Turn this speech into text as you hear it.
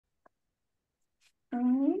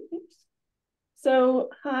So,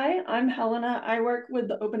 hi, I'm Helena. I work with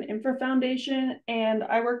the OpenInfra Foundation, and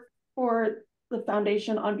I work for the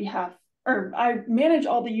foundation on behalf, or I manage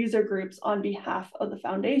all the user groups on behalf of the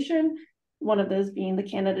foundation, one of those being the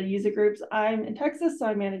Canada user groups. I'm in Texas, so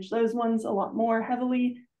I manage those ones a lot more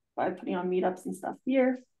heavily by putting on meetups and stuff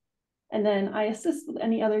here. And then I assist with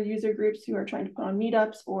any other user groups who are trying to put on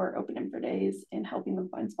meetups or OpenInfra days and helping them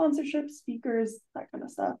find sponsorships, speakers, that kind of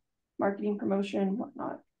stuff, marketing, promotion,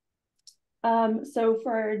 whatnot. So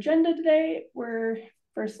for our agenda today, we're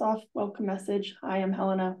first off, welcome message. Hi, I'm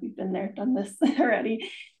Helena. We've been there, done this already.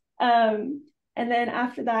 And then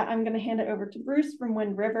after that, I'm going to hand it over to Bruce from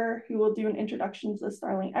Wind River, who will do an introduction to the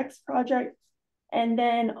StarlingX project. And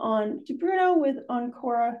then on to Bruno with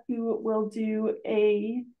Encora, who will do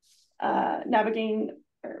a navigating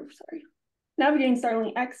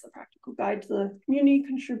StarlingX, a practical guide to the community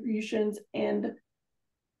contributions and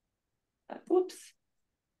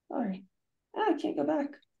I can't go back.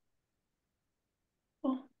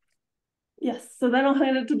 Oh, yes, so then I'll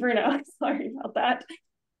hand it to Bruno. Sorry about that.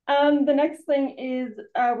 The next thing is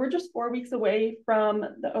we're just 4 weeks away from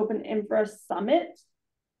the OpenInfra Summit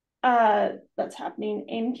that's happening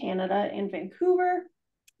in Canada in Vancouver,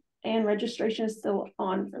 and registration is still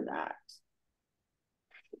on for that.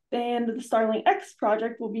 And the StarlingX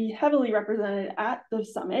project will be heavily represented at the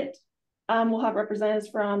summit. We'll have representatives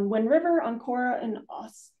from Wind River, Encora, and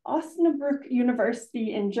Osnabrück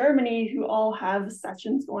University in Germany who all have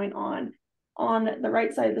sessions going on. On the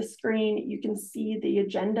right side of the screen, you can see the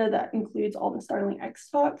agenda that includes all the StarlingX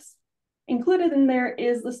talks. Included in there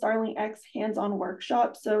is the StarlingX hands-on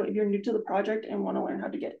workshop. So if you're new to the project and want to learn how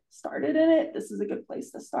to get started in it, this is a good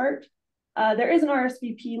place to start. There is an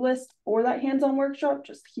RSVP list for that hands-on workshop.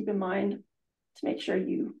 Just keep in mind to make sure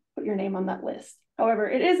you put your name on that list. However,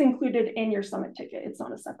 it is included in your summit ticket. It's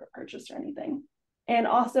not a separate purchase or anything. And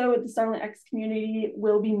also the StarlingX community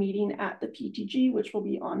will be meeting at the PTG, which will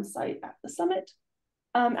be on site at the summit.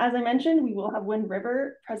 As I mentioned, we will have Wind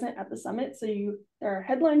River present at the summit. So they're a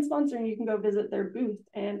headline sponsor, and you can go visit their booth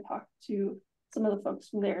and talk to some of the folks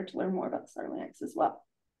from there to learn more about StarlingX as well.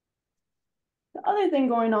 The other thing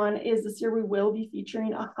going on is this year we will be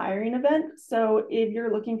featuring a hiring event. So if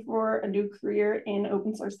you're looking for a new career in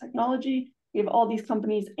open source technology, we have all these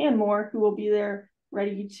companies and more who will be there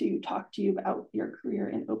ready to talk to you about your career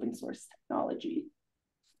in open source technology.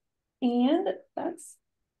 And that's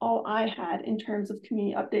all I had in terms of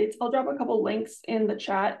community updates. I'll drop a couple links in the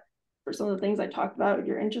chat for some of the things I talked about if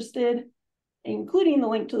you're interested, including the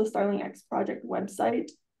link to the StarlingX project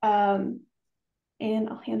website. And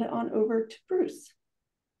I'll hand it on over to Bruce.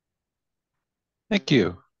 Thank you.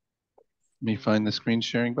 Let me find the screen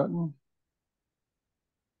sharing button.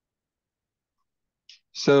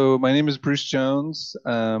 So my name is Bruce Jones.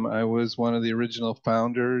 I was one of the original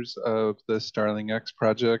founders of the StarlingX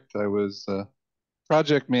project. I was the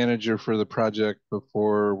project manager for the project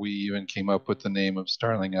before we even came up with the name of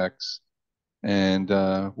StarlingX, and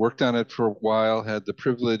worked on it for a while, had the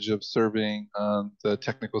privilege of serving on the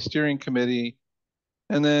technical steering committee.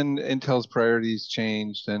 And then Intel's priorities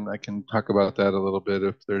changed, and I can talk about that a little bit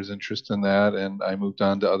if there's interest in that. And I moved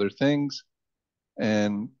on to other things.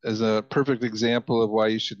 And as a perfect example of why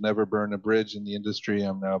you should never burn a bridge in the industry,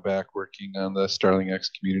 I'm now back working on the StarlingX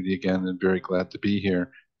community again, and very glad to be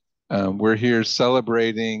here. We're here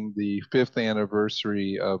celebrating the 5th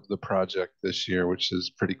anniversary of the project this year, which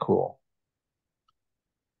is pretty cool.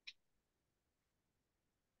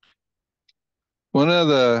 One of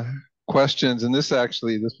the questions, and this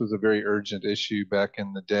was a very urgent issue back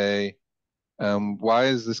in the day. Why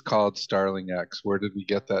is this called StarlingX? Where did we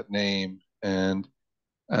get that name? And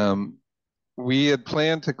we had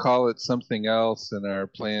planned to call it something else, and our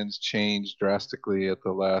plans changed drastically at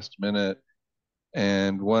the last minute.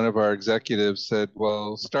 And one of our executives said,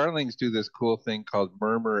 well, starlings do this cool thing called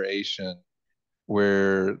murmuration,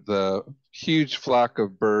 where the huge flock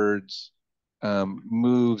of birds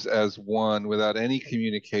moves as one without any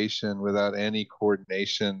communication, without any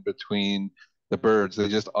coordination between the birds. They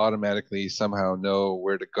just automatically somehow know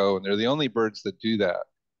where to go, and they're the only birds that do that.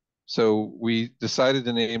 So we decided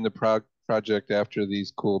to name the project after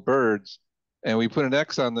these cool birds, and we put an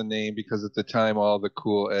X on the name because at the time all the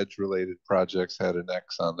cool edge-related projects had an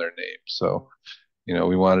X on their name. So,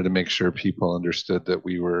 we wanted to make sure people understood that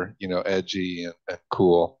we were, edgy and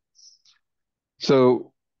cool.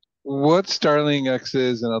 So what StarlingX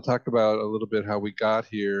is, and I'll talk about a little bit how we got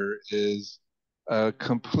here, is a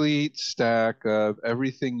complete stack of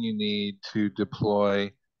everything you need to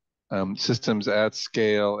deploy systems at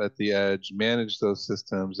scale at the edge, manage those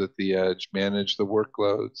systems at the edge, manage the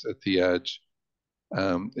workloads at the edge.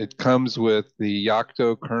 It comes with the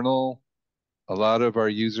Yocto kernel, A lot of our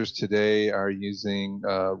users today are using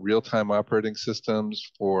real-time operating systems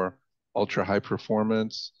for ultra high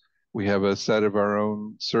performance. We have a set of our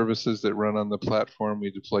own services that run on the platform. We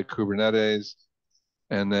deploy Kubernetes,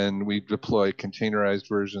 and then we deploy containerized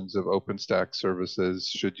versions of OpenStack services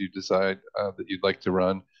should you decide that you'd like to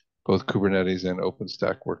run both Kubernetes and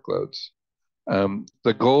OpenStack workloads.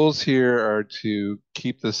 The goals here are to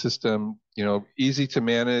keep the system, easy to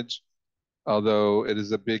manage, although it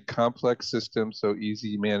is a big complex system, so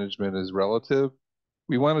easy management is relative.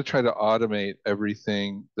 We want to try to automate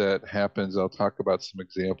everything that happens. I'll talk about some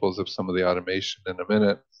examples of some of the automation in a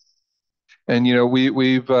minute. And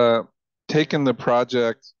we've taken the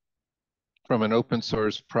project from an open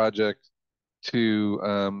source project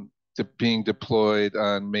to being deployed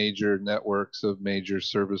on major networks of major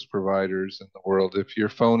service providers in the world. If your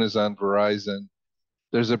phone is on Verizon,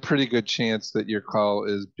 there's a pretty good chance that your call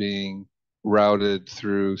is being routed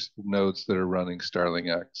through nodes that are running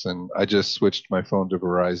StarlingX. And I just switched my phone to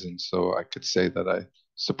Verizon, so I could say that I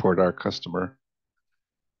support our customer.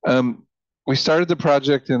 We started the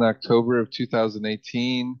project in October of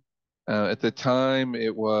 2018. At the time,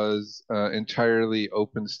 it was entirely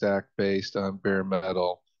OpenStack based on bare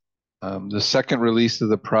metal. The second release of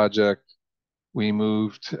the project, we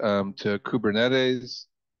moved to Kubernetes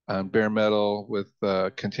on bare metal with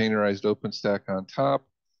containerized OpenStack on top.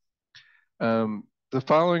 The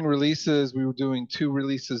following releases, we were doing 2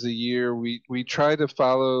 releases a year. We try to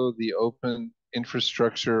follow the open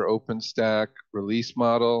infrastructure, OpenStack release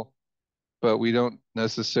model, but we don't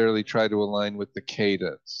necessarily try to align with the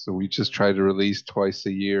cadence. So we just try to release twice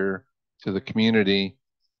a year to the community.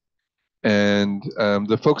 And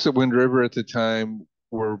the folks at Wind River at the time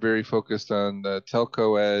were very focused on the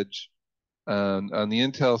telco edge. On the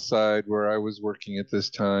Intel side, where I was working at this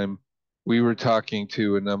time, we were talking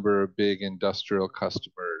to a number of big industrial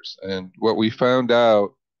customers. And what we found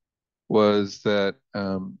out was that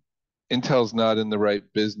Intel's not in the right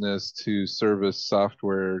business to service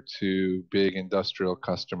software to big industrial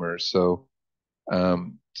customers. So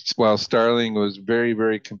while Starling was very,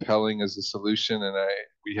 very compelling as a solution, and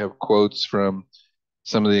we have quotes from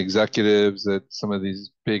some of the executives at some of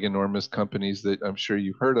these big, enormous companies that I'm sure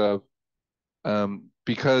you've heard of,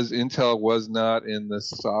 because Intel was not in the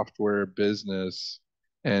software business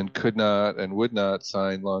and could not and would not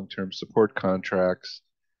sign long-term support contracts,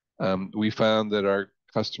 we found that our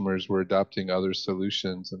customers were adopting other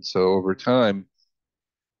solutions. And so over time,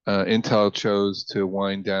 Intel chose to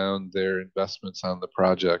wind down their investments on the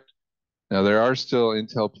project. Now, there are still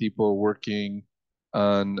Intel people working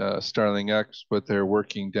on StarlingX, but they're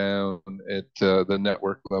working down at the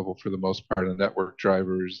network level for the most part, on network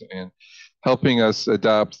drivers, and helping us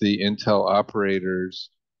adopt the Intel operators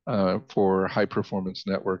for high performance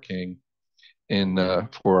networking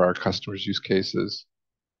for our customers' use cases.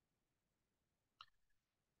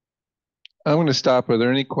 I'm going to stop. Are there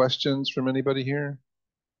any questions from anybody here?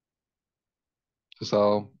 Is this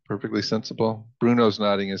all perfectly sensible? Bruno's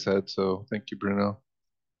nodding his head, so thank you, Bruno.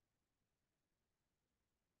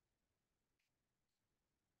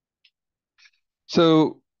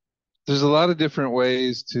 So there's a lot of different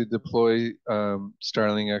ways to deploy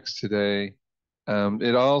StarlingX today.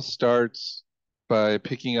 It all starts by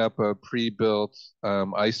picking up a pre-built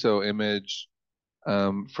ISO image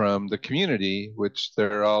from the community, which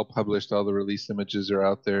they're all published. All the release images are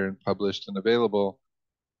out there and published and available.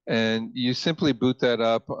 And you simply boot that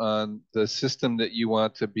up on the system that you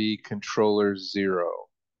want to be controller 0.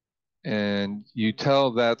 And you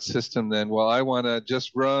tell that system then, well, I want to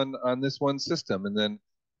just run on this one system. And then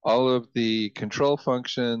all of the control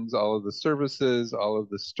functions, all of the services, all of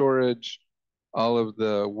the storage, all of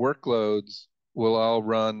the workloads will all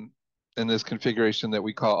run in this configuration that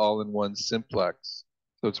we call all-in-one simplex.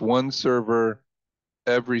 So it's one server,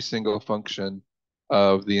 every single function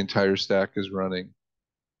of the entire stack is running.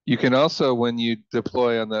 You can also, when you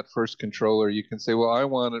deploy on that first controller, you can say, well, I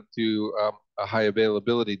want to do a high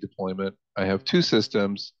availability deployment. I have 2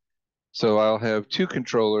 systems, so I'll have 2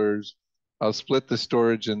 controllers. I'll split the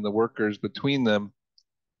storage and the workers between them.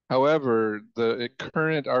 However, the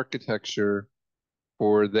current architecture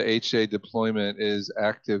for the HA deployment is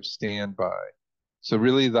active standby. So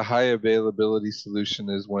really the high availability solution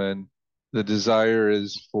is when the desire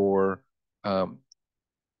is for a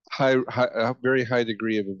very high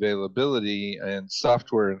degree of availability and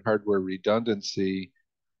software and hardware redundancy,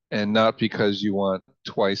 and not because you want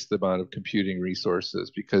twice the amount of computing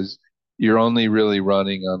resources, because you're only really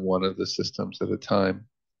running on one of the systems at a time.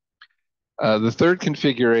 The third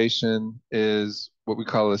configuration is what we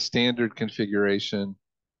call a standard configuration.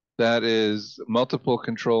 That is multiple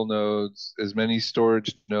control nodes, as many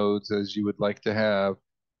storage nodes as you would like to have,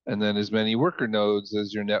 and then as many worker nodes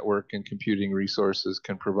as your network and computing resources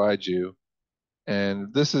can provide you.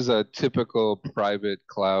 And this is a typical private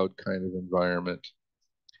cloud kind of environment.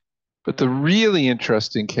 But the really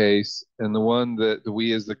interesting case, and the one that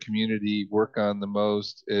we as the community work on the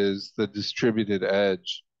most, is the distributed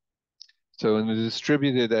edge. So in the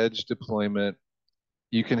distributed edge deployment,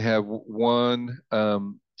 you can have one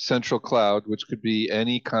central cloud, which could be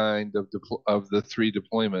any kind of the three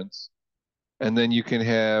deployments. And then you can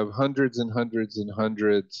have hundreds and hundreds and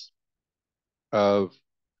hundreds of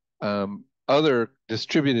other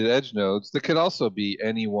distributed edge nodes that could also be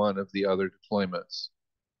any one of the other deployments.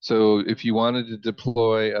 So if you wanted to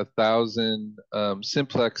deploy 1,000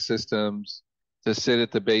 simplex systems to sit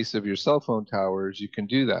at the base of your cell phone towers, you can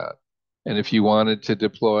do that. And if you wanted to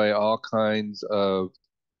deploy all kinds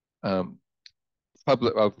um,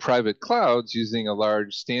 private clouds using a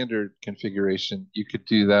large standard configuration, you could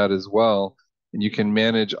do that as well. And you can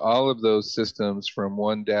manage all of those systems from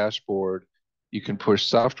one dashboard. You can push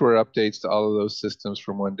software updates to all of those systems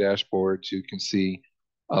from one dashboard. So you can see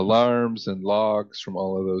alarms and logs from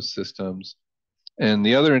all of those systems. And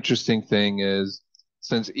the other interesting thing is,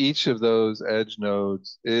 since each of those edge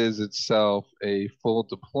nodes is itself a full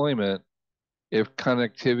deployment, if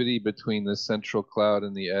connectivity between the central cloud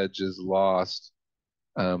and the edge is lost,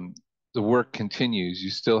 um, the work continues. You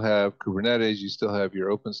still have Kubernetes, you still have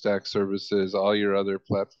your OpenStack services, all your other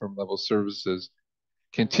platform level services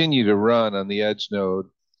continue to run on the edge node.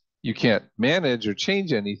 You can't manage or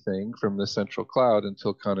change anything from the central cloud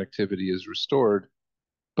until connectivity is restored.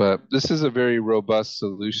 But this is a very robust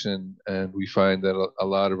solution, and we find that a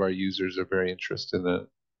lot of our users are very interested in it.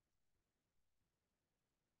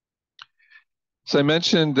 So I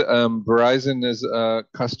mentioned Verizon is a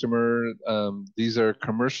customer. These are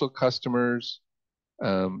commercial customers,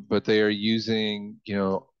 but they are using,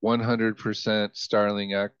 100%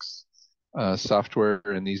 StarlingX software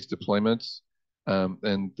in these deployments.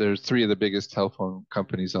 And there's three of the biggest telephone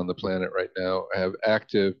companies on the planet right now have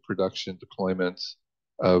active production deployments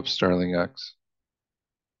of StarlingX.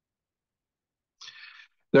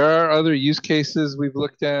 There are other use cases we've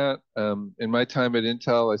looked at. In my time at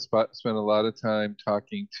Intel, I spent a lot of time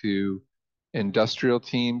talking to industrial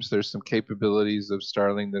teams. There's some capabilities of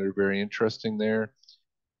Starling that are very interesting there.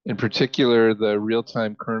 In particular, the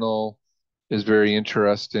real-time kernel is very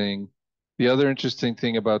interesting. The other interesting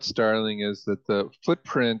thing about Starling is that the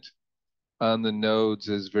footprint on the nodes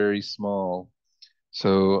is very small.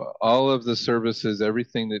 So all of the services,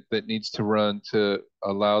 everything that needs to run to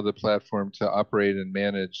allow the platform to operate and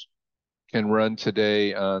manage can run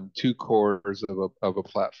today on 2 cores of a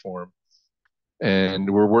platform. And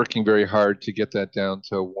we're working very hard to get that down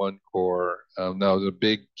to 1 core. Now, the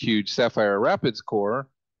big, huge Sapphire Rapids core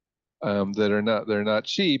they're not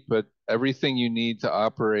cheap, but everything you need to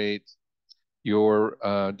operate your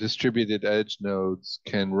distributed edge nodes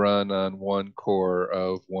can run on 1 core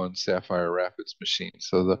of one Sapphire Rapids machine.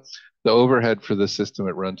 So the overhead for the system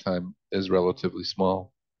at runtime is relatively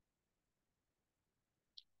small.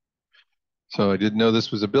 So I didn't know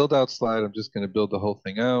this was a build out slide. I'm just going to build the whole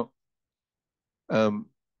thing out.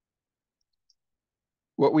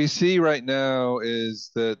 What we see right now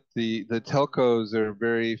is that the telcos are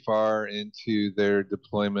very far into their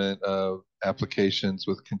deployment of applications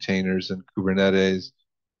with containers and Kubernetes,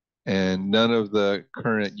 and none of the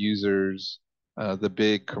current users, the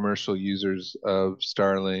big commercial users of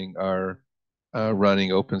Starling, are running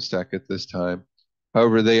OpenStack at this time.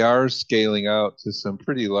 However, they are scaling out to some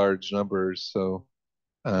pretty large numbers. So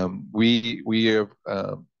we have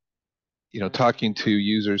talking to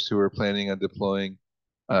users who are planning on deploying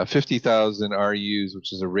 50,000 RUs,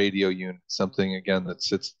 which is a radio unit, something again that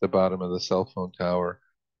sits at the bottom of the cell phone tower,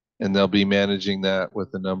 and they'll be managing that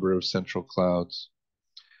with a number of central clouds.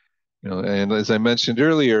 And as I mentioned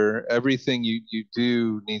earlier, everything you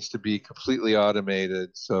do needs to be completely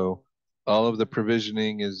automated. So all of the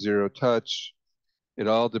provisioning is zero touch. It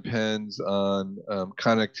all depends on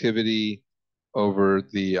connectivity over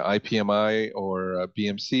the IPMI or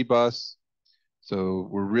BMC bus. So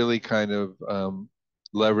we're really kind of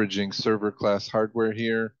leveraging server class hardware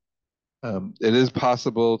here. It is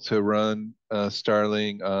possible to run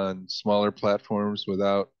Starling on smaller platforms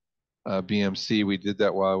without BMC. We did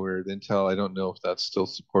that while we were at Intel. I don't know if that's still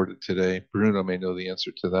supported today. Bruno may know the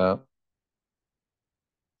answer to that.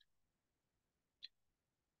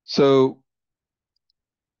 So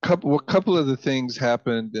a couple of the things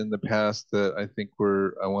happened in the past that I think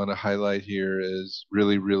I want to highlight here is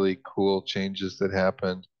really, really cool changes that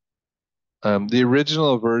happened. The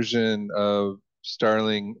original version of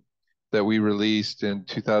Starling that we released in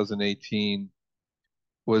 2018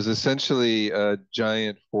 was essentially a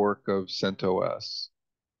giant fork of CentOS.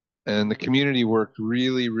 And the community worked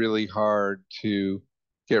really, really hard to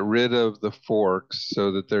get rid of the forks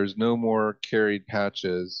so that there's no more carried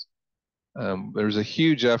patches. There was a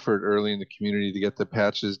huge effort early in the community to get the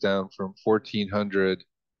patches down from 1,400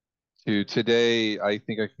 to today. I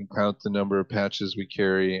think I can count the number of patches we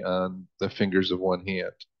carry on the fingers of one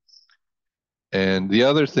hand. And the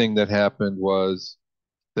other thing that happened was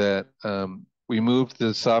that we moved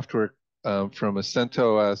the software from a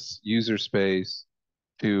CentOS user space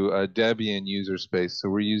to a Debian user space. So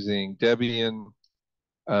we're using Debian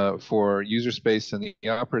for user space in the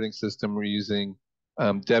operating system. We're using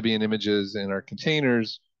Debian images in our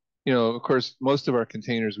containers. You know, of course, most of our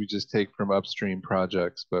containers we just take from upstream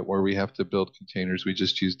projects, but where we have to build containers, we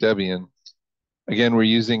just use Debian. Again, we're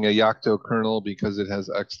using a Yocto kernel because it has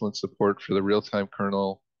excellent support for the real-time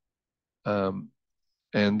kernel.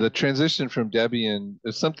 And the transition from Debian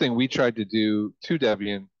is something we tried to do to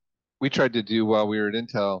Debian. We tried to do while we were at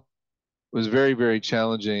Intel. It was very, very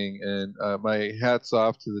challenging. And my hat's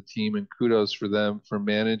off to the team and kudos for them for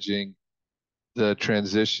managing the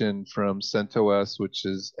transition from CentOS, which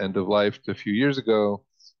is end of life a few years ago,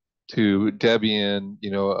 to Debian, you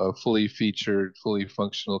know, a fully featured, fully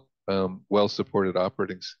functional, well-supported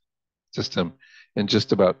operating system in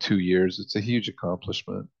just about 2 years. It's a huge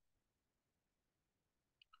accomplishment.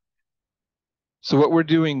 So what we're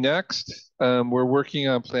doing next, we're working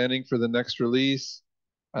on planning for the next release.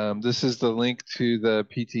 This is the link to the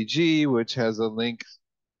PTG, which has a link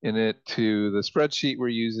in it to the spreadsheet we're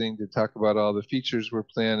using to talk about all the features we're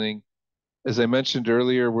planning. As I mentioned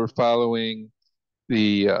earlier, we're following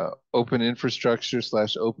the open infrastructure /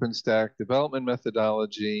 OpenStack development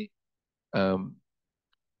methodology. We're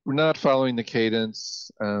not following the cadence.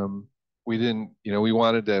 We didn't, you know, we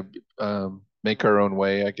wanted to make our own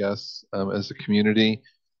way, I guess, as a community.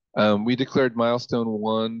 We declared milestone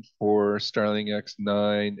 1 for StarlingX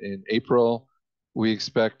 9 in April. We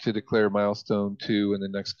expect to declare milestone 2 in the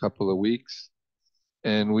next couple of weeks.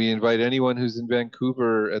 And we invite anyone who's in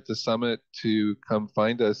Vancouver at the summit to come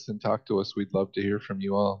find us and talk to us. We'd love to hear from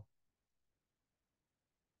you all.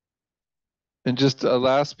 And just a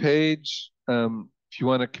last page, if you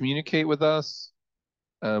want to communicate with us,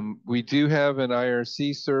 we do have an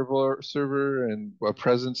IRC server and a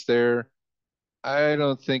presence there. I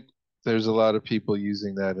don't think there's a lot of people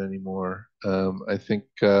using that anymore. I think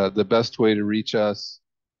the best way to reach us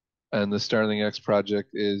and the StarlingX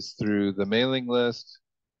project is through the mailing list,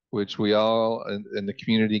 which we all in the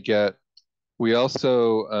community get. We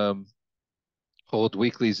also hold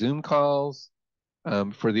weekly Zoom calls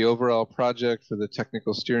for the overall project, for the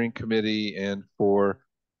technical steering committee, and for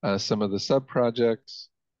some of the sub-projects.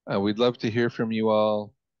 We'd love to hear from you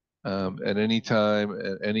all. At any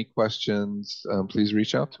time, any questions, please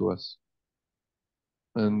reach out to us.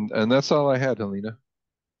 And that's all I had, Helena.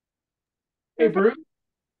 Hey, Bruce.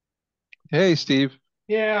 Hey, Steve.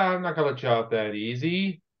 Yeah, I'm not gonna let you off that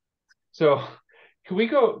easy. So, can we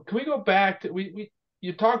go back to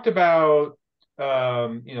you talked about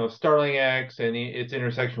StarlingX and its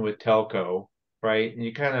intersection with telco, right? And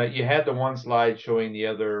you had the one slide showing the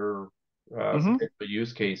other potential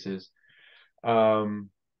use cases.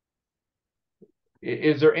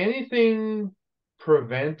 Is there anything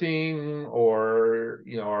preventing, or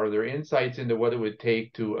are there insights into what it would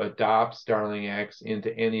take to adopt StarlingX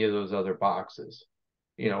into any of those other boxes?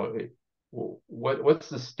 What's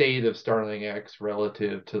the state of StarlingX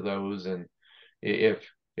relative to those? And if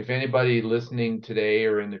anybody listening today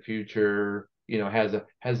or in the future, has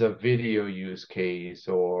a video use case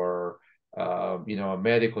or a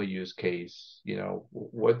medical use case,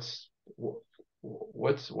 what's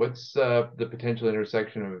the potential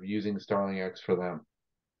intersection of using StarlingX for them?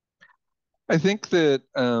 I think that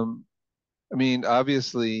I mean,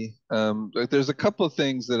 obviously, there's a couple of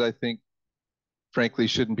things that I think, frankly,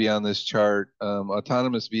 shouldn't be on this chart.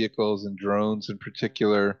 Autonomous vehicles and drones in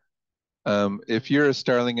particular. If you're a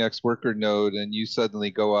StarlingX worker node and you suddenly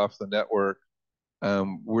go off the network,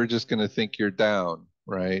 we're just going to think you're down,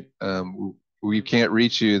 right? We can't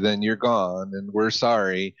reach you, then you're gone, and we're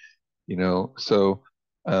sorry, So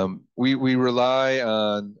we rely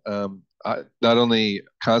on not only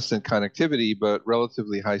constant connectivity, but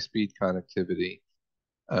relatively high-speed connectivity.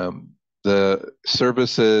 The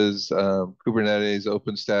services, Kubernetes,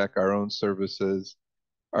 OpenStack, our own services,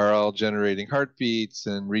 are all generating heartbeats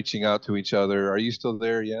and reaching out to each other. Are you still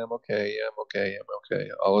there? Yeah, I'm okay. Yeah, I'm okay. I'm okay.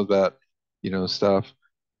 All of that, stuff.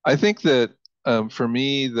 I think that for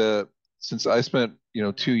me, since I spent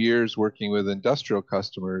 2 years working with industrial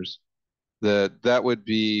customers, that would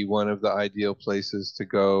be one of the ideal places to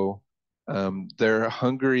go. They're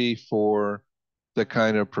hungry for the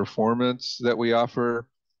kind of performance that we offer.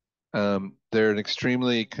 They're an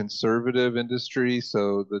extremely conservative industry,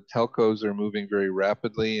 so the telcos are moving very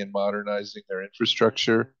rapidly in modernizing their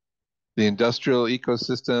infrastructure. The industrial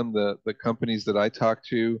ecosystem, the companies that I talk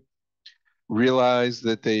to, realized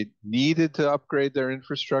that they needed to upgrade their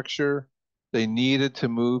infrastructure. They needed to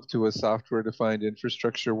move to a software-defined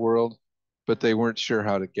infrastructure world, but they weren't sure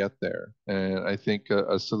how to get there. And I think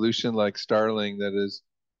a solution like Starling that is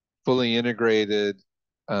fully integrated,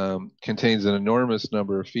 contains an enormous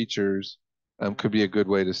number of features, could be a good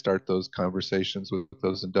way to start those conversations with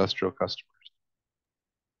those industrial customers.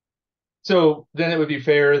 So then it would be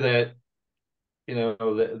fair that, you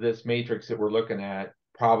know, this matrix that we're looking at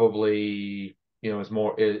probably, you know,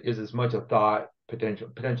 is as much a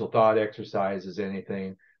potential thought exercise as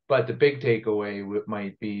anything. But the big takeaway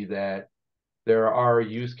might be that there are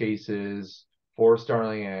use cases for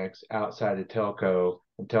StarlingX outside of telco,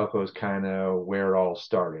 and telco is kind of where it all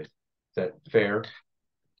started. Is that fair?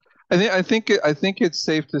 I think it's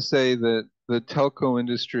safe to say that the telco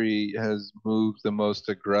industry has moved the most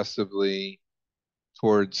aggressively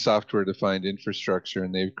towards software-defined infrastructure,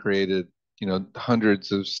 and they've created, you know,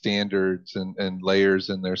 hundreds of standards and layers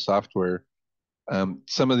in their software.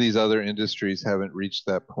 Some of these other industries haven't reached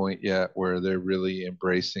that point yet where they're really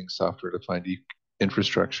embracing software-defined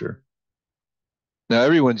infrastructure. Now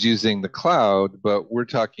everyone's using the cloud, but we're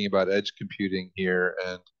talking about edge computing here,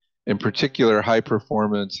 and in particular, high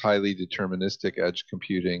performance, highly deterministic edge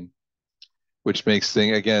computing, which makes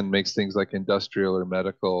things like industrial or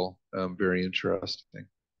medical very interesting.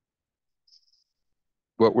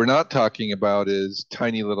 What we're not talking about is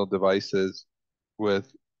tiny little devices with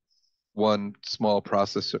one small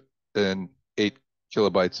processor and 8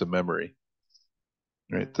 kilobytes of memory.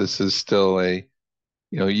 Right? This is still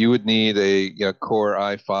you would need a Core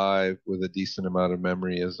i5 with a decent amount of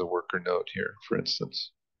memory as a worker node here, for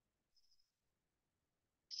instance.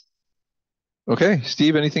 Okay,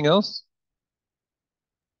 Steve, anything else?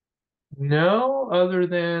 No, other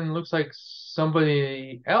than looks like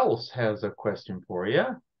somebody else has a question for you.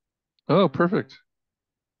 Oh, perfect.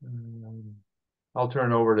 I'll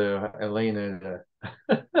turn over to Elena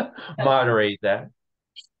to moderate that.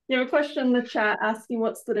 You have a question in the chat asking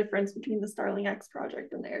what's the difference between the StarlingX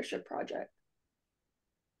project and the Airship project?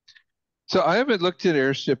 So I haven't looked at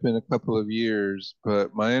Airship in a couple of years,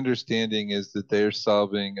 but my understanding is that they're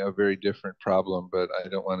solving a very different problem, but I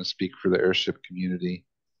don't want to speak for the Airship community.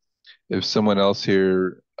 If someone else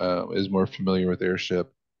here is more familiar with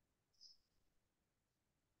Airship.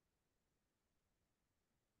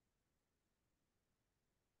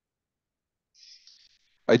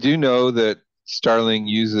 I do know that Starling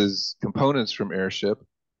uses components from Airship,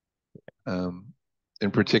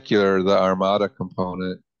 in particular the Armada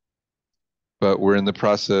component, but we're in the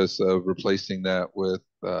process of replacing that with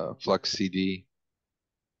Flux CD.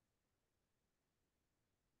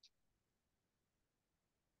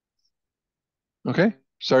 Okay,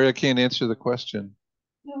 sorry I can't answer the question.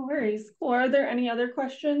 No worries. Cool. Are there any other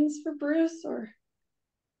questions for Bruce, or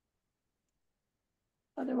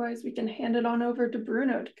otherwise we can hand it on over to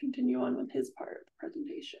Bruno to continue on with his part of the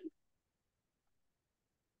presentation.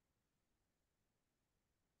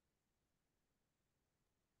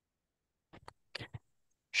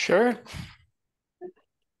 Sure.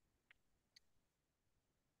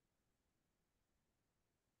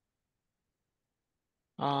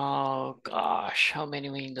 Oh gosh, how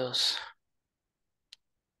many windows?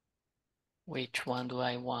 Which one do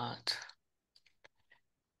I want?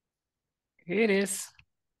 Here it is.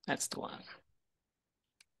 That's the one.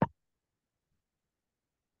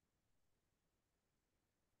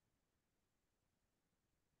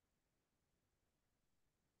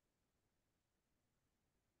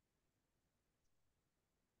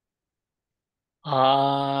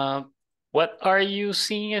 What are you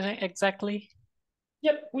seeing exactly?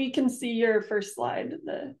 Yep, we can see your first slide.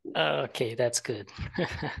 Okay, that's good.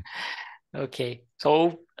 Okay,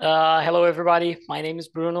 so hello everybody. My name is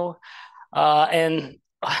Bruno, and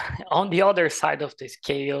on the other side of the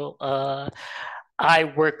scale, I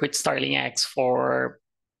work with StarlingX for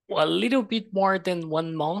a little bit more than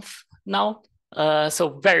 1 month now.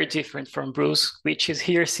 So very different from Bruce, which is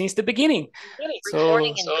here since the beginning.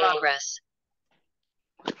 Recording in progress.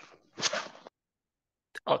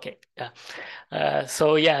 Okay, yeah.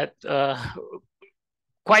 So yeah,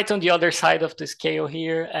 quite on the other side of the scale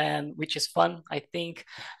here, and which is fun, I think.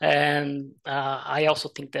 And I also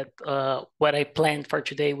think that what I planned for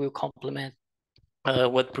today will complement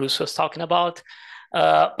what Bruce was talking about.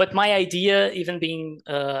 But my idea, even being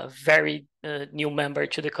a very new member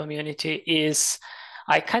to the community, is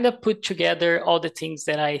I kind of put together all the things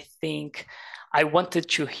that I think I wanted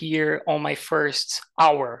to hear on my first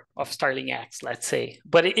hour of StarlingX, let's say.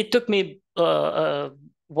 But it took me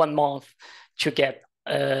 1 month to get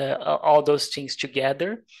all those things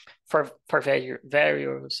together for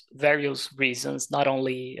various reasons. Not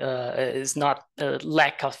only is not a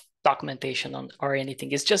lack of documentation or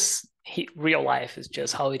anything. It's just real life. It's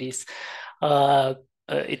just how it is.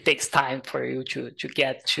 It takes time for you to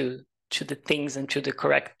get to the things and to the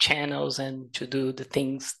correct channels and to do the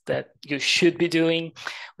things that you should be doing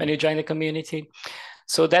when you join the community.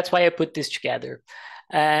 So that's why I put this together.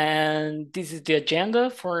 And this is the agenda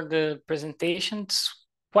for the presentation. It's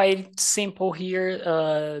quite simple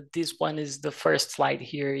here. This one is the first slide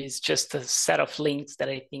here is just a set of links that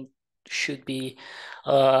I think should be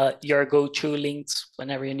your go-to links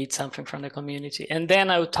whenever you need something from the community. And then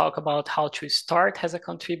I will talk about how to start as a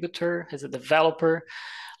contributor, as a developer.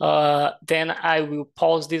 Then I will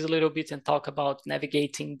pause this a little bit and talk about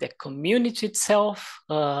navigating the community itself.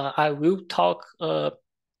 I will talk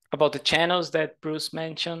about the channels that Bruce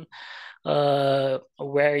mentioned,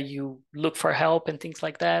 where you look for help and things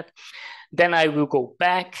like that. Then I will go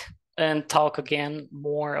back and talk again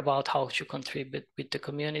more about how to contribute with the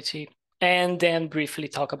community, and then briefly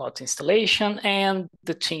talk about installation and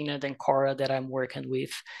the team at Encora that I'm working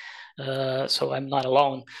with. So I'm not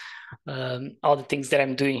alone. All the things that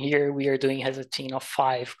I'm doing here, we are doing as a team of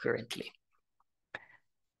 5 currently.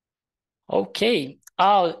 Okay.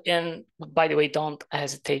 Oh, and by the way, don't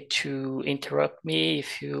hesitate to interrupt me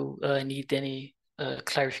if you need any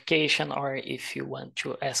clarification or if you want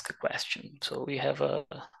to ask a question. So we have a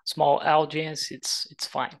small audience, it's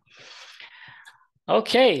fine.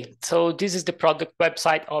 Okay, so this is the product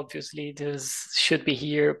website. Obviously, this should be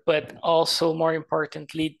here, but also more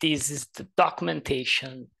importantly, this is the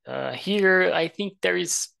documentation. Here, I think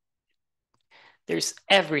there's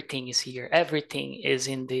everything is here. Everything is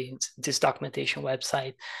in this documentation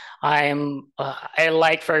website. I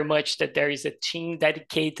like very much that there is a team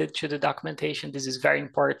dedicated to the documentation. This is very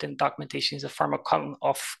important. Documentation is a form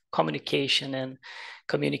of communication, and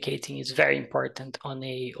communicating is very important on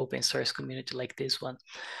a open source community like this one.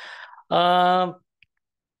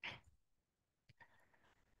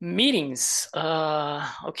 Meetings.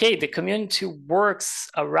 Okay, the community works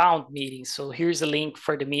around meetings. So here's a link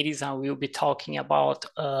for the meetings, and we'll be talking about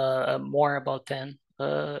more about them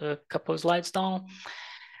a couple of slides down.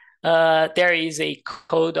 There is a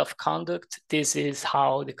code of conduct. This is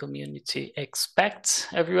how the community expects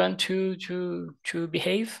everyone to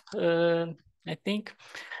behave, I think.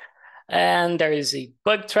 And there is a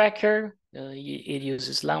bug tracker. It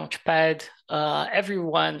uses Launchpad.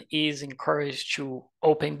 Everyone is encouraged to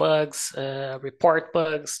open bugs, report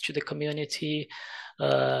bugs to the community,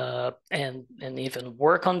 and even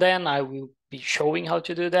work on them. I will be showing how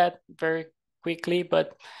to do that very quickly,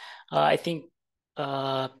 but I think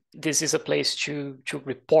this is a place to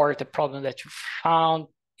report a problem that you found.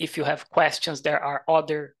 If you have questions, there are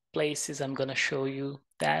other places. I'm going to show you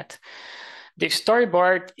that. The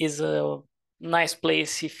storyboard is a nice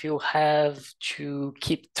place if you have to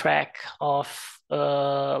keep track of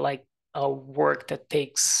like a work that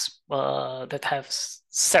takes that has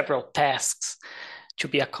several tasks to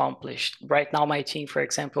be accomplished. Right now, my team, for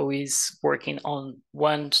example, is working on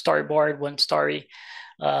one storyboard, one story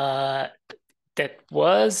that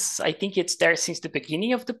was, I think it's there since the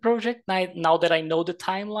beginning of the project. Now that I know the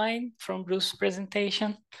timeline from Bruce's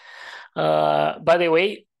presentation. By the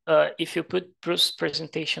way, if you put Bruce's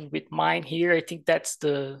presentation with mine here, I think that's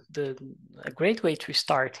a great way to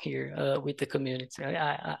start here with the community.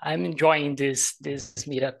 I'm enjoying this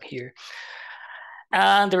meetup here.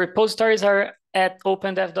 And the repositories are at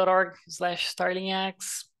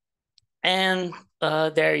opendev.org/StarlingX. And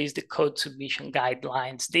there is the code submission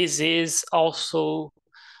guidelines. This is also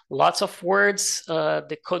lots of words.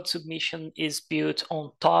 The code submission is built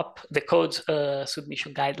on top. The code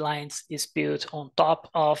submission guidelines is built on top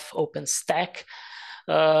of OpenStack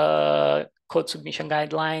code submission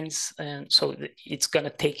guidelines. And so it's going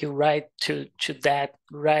to take you right to that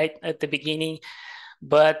right at the beginning.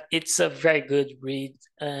 But it's a very good read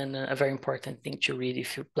and a very important thing to read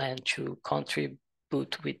if you plan to contribute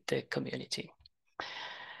with the community.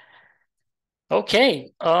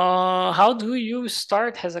 Okay, how do you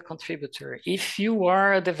start as a contributor? If you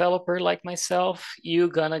are a developer like myself, you're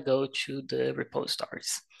gonna go to the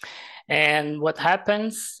repositories. And what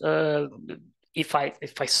happens, if I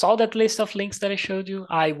saw that list of links that I showed you,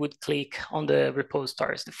 I would click on the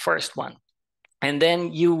repositories, the first one. And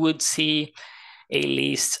then you would see a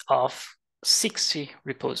list of 60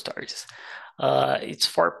 repositories. It's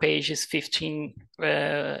 4 pages, 15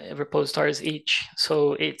 repositories each,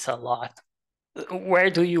 so it's a lot. Where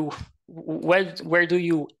do you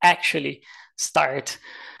actually start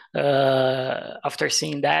after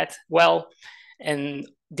seeing that? Well, and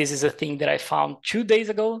this is a thing that I found 2 days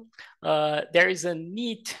ago. There is a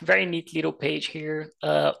very neat little page here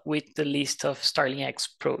with the list of StarlingX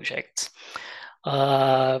projects.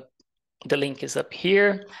 The link is up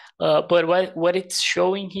here, but what it's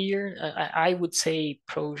showing here, I would say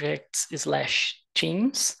projects /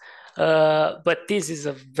 teams, but this is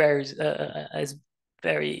a very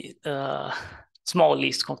small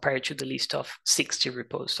list compared to the list of 60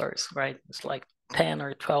 repositories, right? It's like 10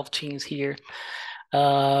 or 12 teams here,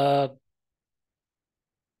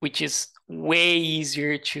 which is way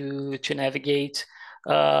easier to navigate.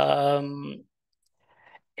 And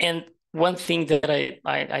one thing that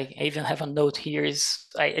I even have a note here is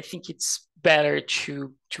I think it's better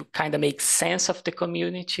to kind of make sense of the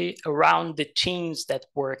community around the teams that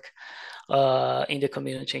work in the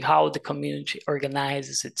community, how the community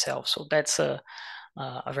organizes itself. So that's a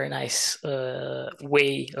very nice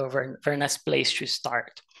way, or a very nice place to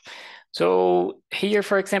start. So here,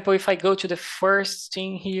 for example, if I go to the first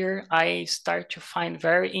thing here, I start to find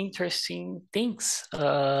very interesting things.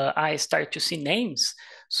 I start to see names.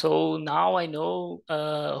 So now I know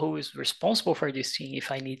who is responsible for this thing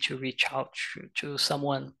if I need to reach out to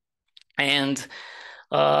someone. And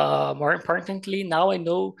more importantly, now I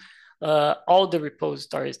know all the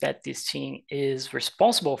repositories that this team is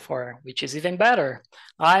responsible for, which is even better.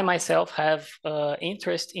 I myself have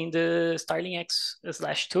interest in the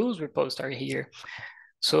StarlingX/tools repository here.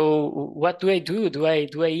 So what do? Do I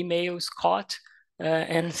email Scott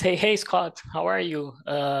and say, hey, Scott, how are you?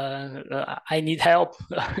 I need help.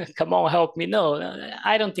 Come on, help me. No,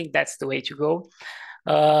 I don't think that's the way to go.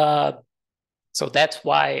 So that's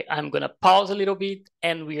why I'm going to pause a little bit,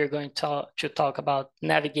 and we are going to talk about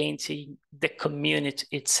navigating the community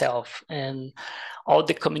itself and all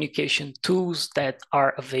the communication tools that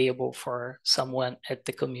are available for someone at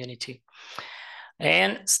the community.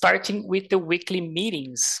 And starting with the weekly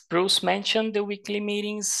meetings. Bruce mentioned the weekly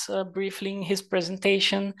meetings briefly in his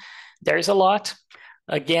presentation. There's a lot,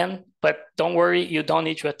 again, but don't worry, you don't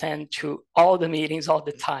need to attend to all the meetings all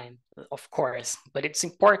the time, of course, but it's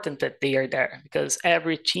important that they are there because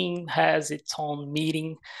every team has its own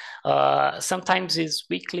meeting. Sometimes it's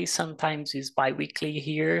weekly, sometimes it's bi-weekly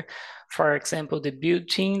here. For example, the build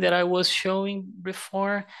team that I was showing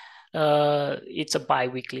before, it's a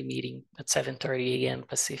bi-weekly meeting at 7:30 a.m.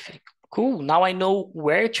 Pacific. Cool, now I know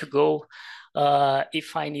where to go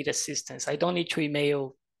if I need assistance. I don't need to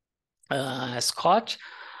email Scott.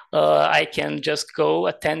 I can just go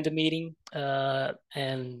attend the meeting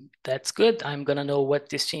and that's good. I'm gonna know what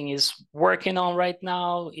this thing is working on right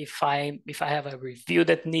now. If I have a review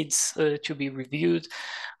that needs to be reviewed,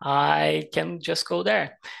 I can just go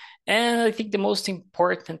there. And I think the most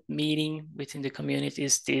important meeting within the community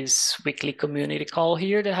is this weekly community call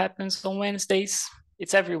here that happens on Wednesdays.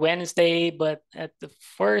 It's every Wednesday, but at the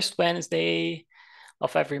first Wednesday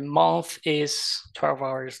of every month is 12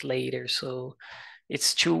 hours later. So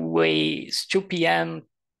it's 2 p.m.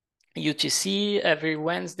 UTC every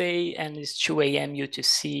Wednesday, and it's 2 a.m.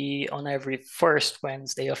 UTC on every first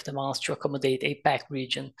Wednesday of the month to accommodate APAC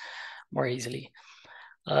region more easily.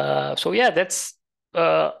 So yeah, that's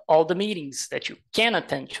all the meetings that you can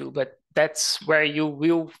attend to, but that's where you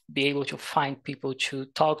will be able to find people to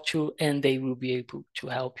talk to, and they will be able to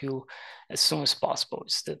help you as soon as possible.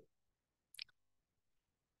 It's the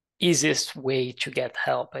easiest way to get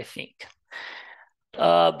help, I think.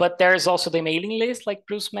 But there's also the mailing list, like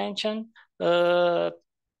Bruce mentioned. It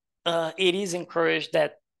is encouraged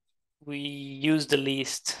that we use the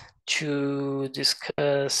list to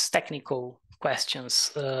discuss technical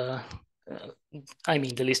questions. I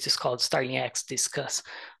mean, the list is called StarlingX Discuss.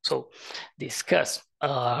 So discuss,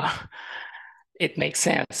 it makes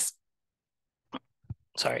sense.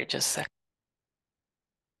 Sorry, just a sec.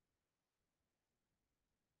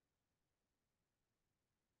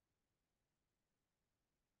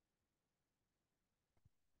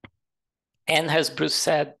 And as Bruce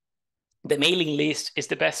said, the mailing list is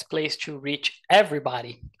the best place to reach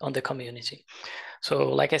everybody on the community. So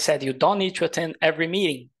like I said, you don't need to attend every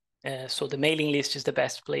meeting. So the mailing list is the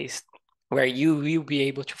best place where you will be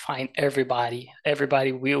able to find everybody.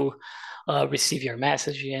 Everybody will receive your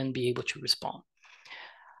message and be able to respond.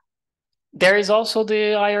 There is also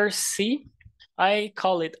the IRC. I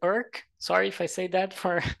call it IRC. Sorry if I say that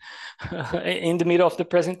for in the middle of the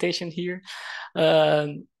presentation here.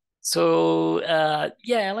 Yeah,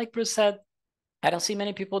 like Bruce said, I don't see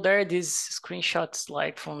many people there. These screenshots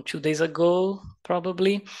like from 2 days ago,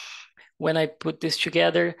 probably, when I put this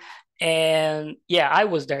together. And yeah, I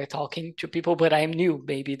was there talking to people, but I'm new.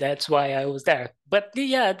 Maybe that's why I was there. But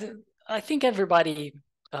yeah, I think everybody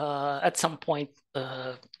at some point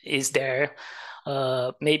is there.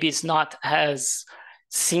 Maybe it's not as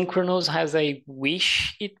synchronous as I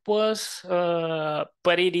wish it was,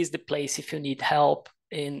 but it is the place if you need help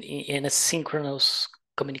in a synchronous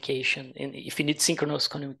communication. And if you need synchronous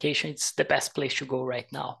communication, it's the best place to go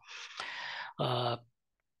right now.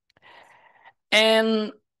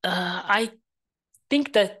 And I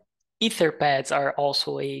think that Etherpads are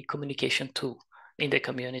also a communication tool in the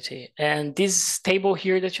community. And this table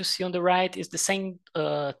here that you see on the right is the same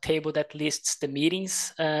table that lists the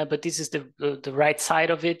meetings, but this is the right side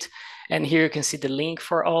of it. And here you can see the link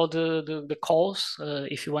for all the calls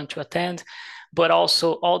if you want to attend, but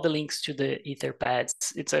also all the links to the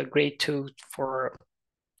Etherpads. It's a great tool for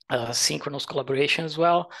synchronous collaboration as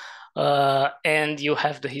well. And you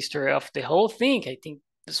have the history of the whole thing. I think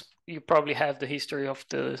you probably have the history of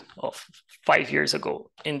 5 years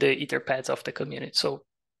ago in the Etherpads of the community. So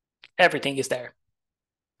everything is there.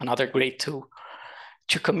 Another great tool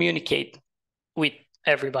to communicate with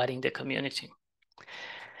everybody in the community.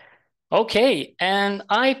 Okay, and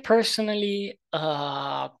I personally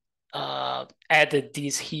added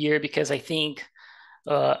this here because I think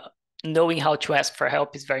knowing how to ask for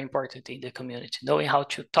help is very important in the community. Knowing how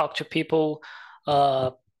to talk to people,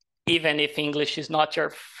 even if English is not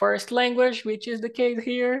your first language, which is the case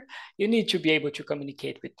here, you need to be able to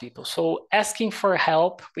communicate with people. So asking for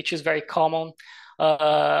help, which is very common,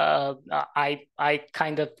 I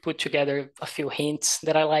kind of put together a few hints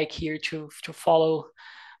that I like here to follow.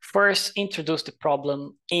 First, introduce the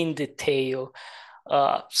problem in detail.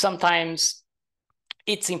 Sometimes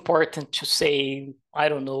it's important to say, I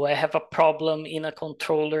don't know, I have a problem in a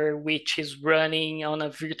controller which is running on a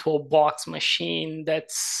VirtualBox machine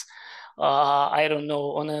that's, I don't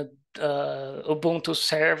know, on a Ubuntu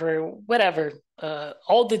server, whatever.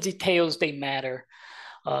 All the details, they matter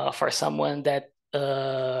for someone that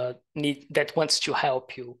that wants to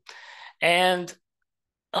help you. And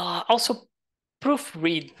also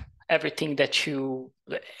proofread everything that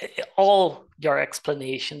all your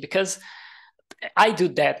explanation, because I do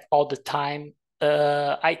that all the time.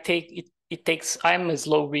 I'm a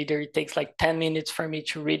slow reader. It takes like 10 minutes for me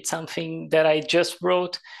to read something that I just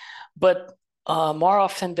wrote. But more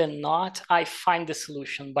often than not, I find the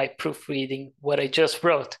solution by proofreading what I just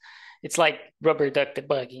wrote. It's like rubber duck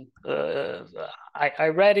debugging. I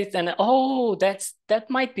read it and, oh, that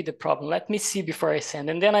might be the problem. Let me see before I send.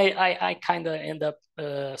 And then I kind of end up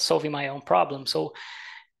solving my own problem. So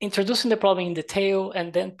introducing the problem in detail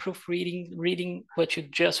and then reading what you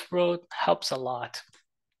just wrote helps a lot.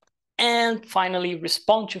 And finally,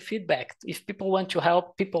 respond to feedback. If people want to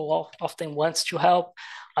help, people often want to help.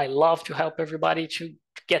 I love to help everybody to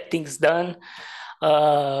get things done.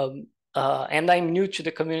 And I'm new to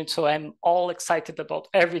the community, so I'm all excited about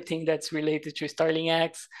everything that's related to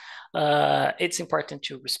StarlingX. It's important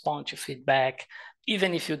to respond to feedback.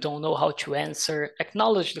 Even if you don't know how to answer,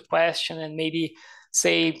 acknowledge the question and maybe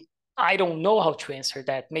say, I don't know how to answer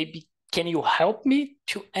that. Maybe can you help me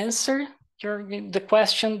to answer the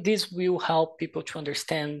question? This will help people to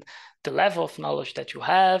understand the level of knowledge that you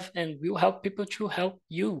have and will help people to help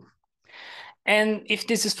you. And if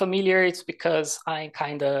this is familiar, it's because I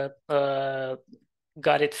kind of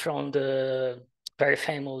got it from the very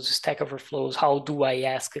famous Stack Overflow's How Do I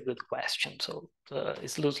Ask a Good Question? So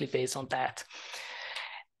it's loosely based on that.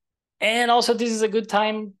 And also this is a good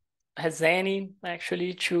time as any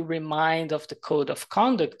actually to remind of the code of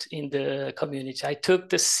conduct in the community. I took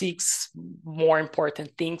the 6 more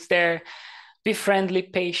important things there. Be friendly,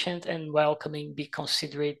 patient, and welcoming. Be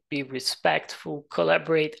considerate, be respectful,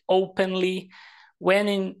 collaborate openly.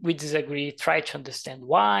 When we disagree, try to understand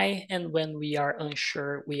why. And when we are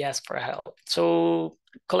unsure, we ask for help. So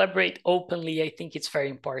collaborate openly, I think it's very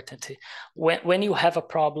important. When you have a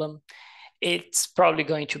problem, it's probably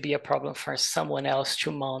going to be a problem for someone else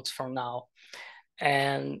 2 months from now.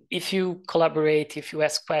 And if you collaborate, if you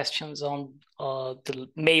ask questions on the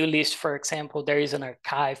mail list, for example, there is an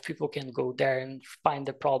archive. People can go there and find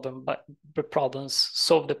the problem, but the problems,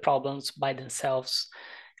 solve the problems by themselves.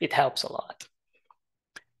 It helps a lot.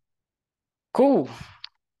 Cool.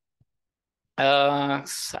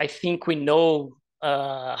 I think we know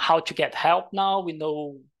how to get help now. We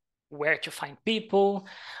know where to find people.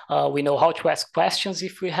 We know how to ask questions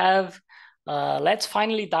if we have. Let's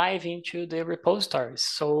finally dive into the repositories.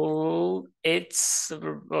 So it's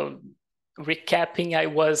recapping. I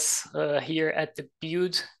was here at the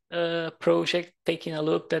build project, taking a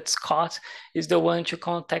look that Scott is the one to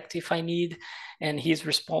contact if I need, and he's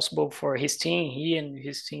responsible for his team. He and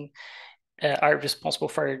his team are responsible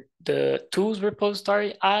for the tools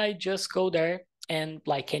repository. I just go there, and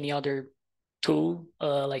like any other tool,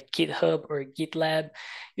 like GitHub or GitLab,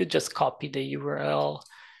 you just copy the URL,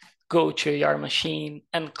 go to your machine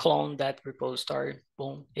and clone that repository.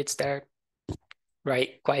 Boom, it's there.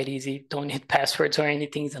 Right, quite easy. Don't need passwords or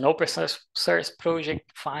anything. It's an open source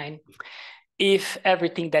project, fine. If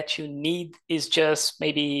everything that you need is just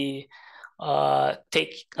maybe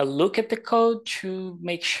take a look at the code to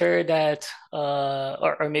make sure that,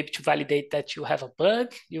 or maybe to validate that you have a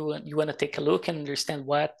bug, you want to take a look and understand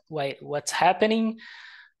what's happening.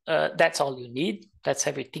 That's all you need. That's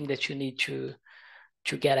everything that you need to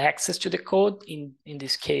get access to the code. In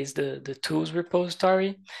this case, the tools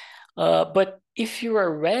repository. But if you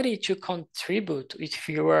are ready to contribute, if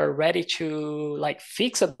you are ready to like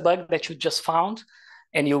fix a bug that you just found,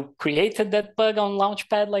 and you created that bug on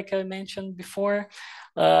Launchpad, like I mentioned before,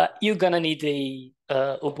 you're gonna need a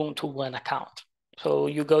Ubuntu One account. So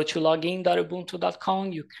you go to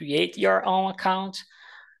login.ubuntu.com, you create your own account.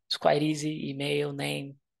 It's quite easy, email,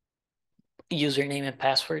 name, username, and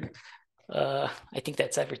password. I think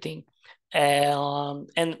that's everything.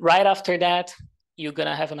 And right after that, you're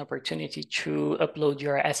gonna have an opportunity to upload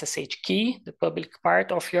your SSH key, the public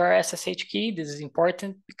part of your SSH key. This is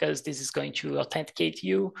important because this is going to authenticate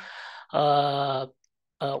you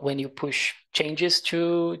when you push changes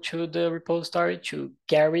to the repository, to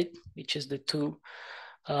Garrett, which is the tool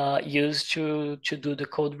used to do the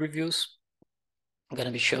code reviews. I'm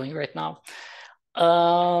gonna be showing right now.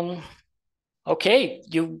 Okay,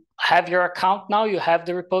 you have your account now, you have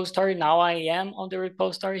the repository. Now I am on the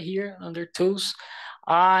repository here under tools.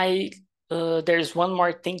 There's one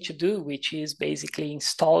more thing to do, which is basically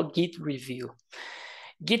install Git review.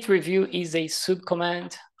 Git review is a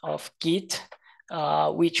subcommand of Git,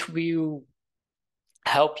 which will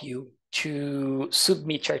help you to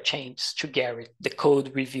submit your changes to Garrett, the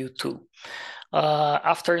code review tool.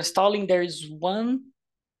 After installing, there is one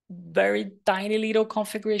very tiny little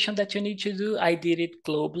configuration that you need to do. I did it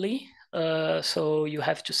globally. So you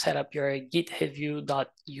have to set up your git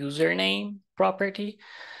review.username property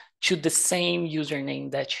to the same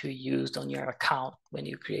username that you used on your account when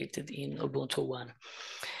you created in Ubuntu One.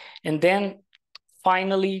 And then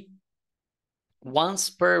finally, once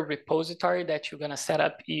per repository that you're gonna set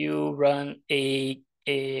up, you run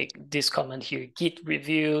this command here, git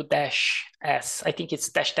review -s. I think it's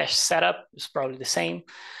 -- setup, it's probably the same.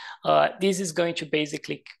 This is going to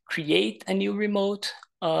basically create a new remote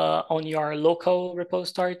on your local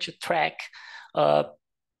repository to track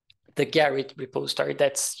the Garrett repository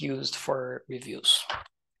that's used for reviews.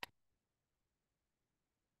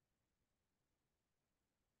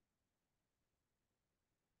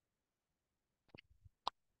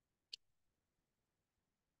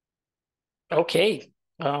 Okay,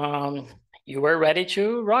 you were ready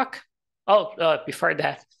to rock? Oh, before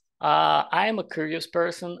that, I am a curious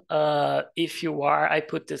person. If you are, I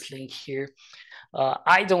put this link here.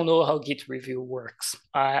 I don't know how Git review works.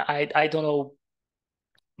 I don't know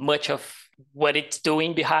much of what it's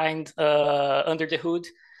doing behind under the hood,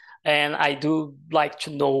 and I do like to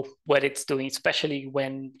know what it's doing, especially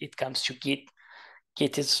when it comes to Git.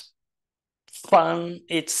 Git is fun,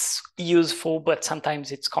 it's useful, but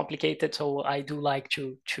sometimes it's complicated. So I do like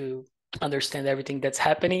to understand everything that's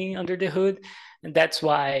happening under the hood. And that's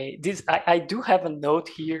why I do have a note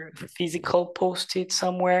here, a physical post-it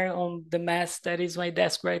somewhere on the mess that is my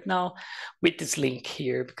desk right now with this link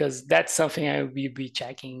here, because that's something I will be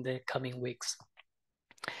checking in the coming weeks.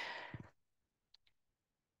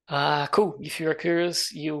 Cool, if you're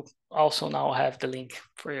curious, you also now have the link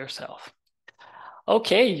for yourself.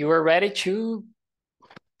 Okay, you are ready to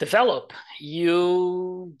develop.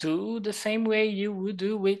 You do the same way you would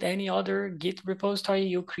do with any other Git repository.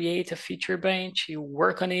 You create a feature branch, you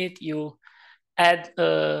work on it, you add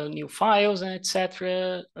new files and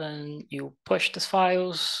etc. And you push these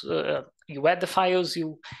files, you add the files,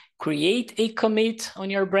 you create a commit on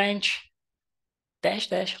your branch,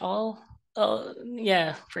 -- all.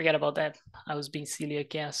 Yeah, forget about that. I was being silly, I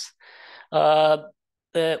guess.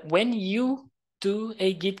 When you do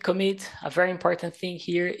a Git commit, a very important thing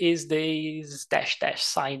here is this --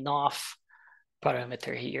 sign off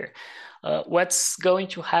parameter here. What's going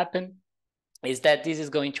to happen is that this is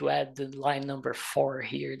going to add the line number 4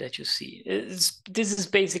 here that you see. This is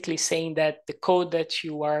basically saying that the code that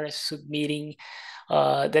you are submitting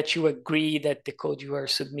that you agree that the code you are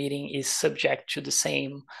submitting is subject to the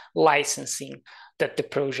same licensing that the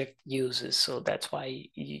project uses. So that's why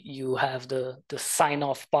you have the sign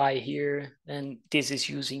off by here, and this is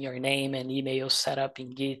using your name and email set up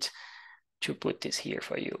in Git to put this here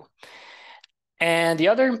for you. And the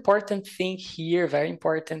other important thing here, very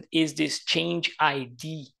important, is this change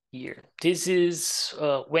ID here. This is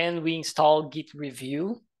when we install Git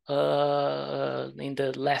review in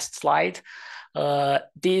the last slide. I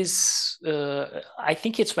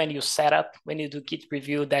think it's when you set up, when you do git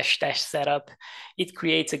review -- setup, it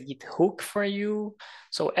creates a Git hook for you.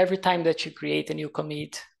 So every time that you create a new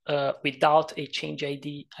commit without a change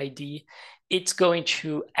ID, it's going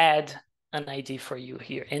to add an ID for you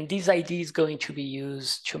here. And this ID is going to be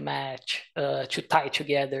used to match, to tie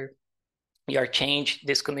together your change,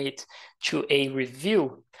 this commit, to a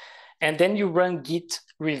review. And then you run git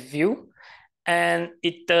review, and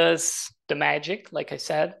it does the magic. Like I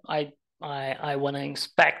said, I want to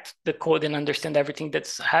inspect the code and understand everything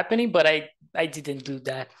that's happening, but I didn't do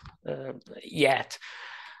that yet.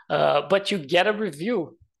 But you get a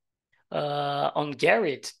review on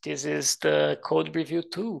Gerrit. This is the code review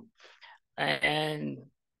tool. And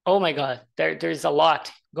oh my God, there's a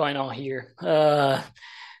lot going on here.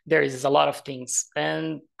 There is a lot of things.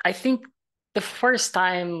 And I think the first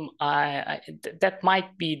time that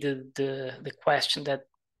might be the question that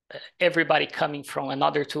everybody coming from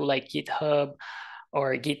another tool like GitHub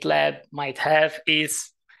or GitLab might have is,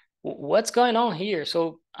 what's going on here?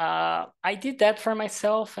 So I did that for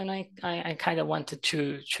myself, and I kind of wanted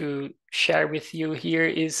to share with you here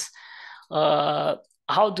is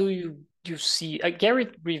how do you see a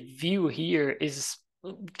Gerrit review here is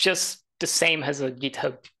just the same as a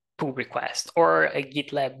GitHub pull request or a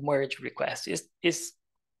GitLab merge request. Is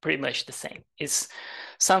pretty much the same. It's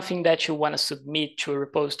something that you want to submit to a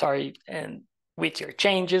repository and with your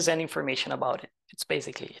changes and information about it. It's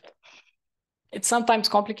basically it. It's sometimes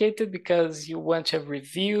complicated because you want to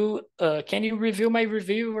review, can you review my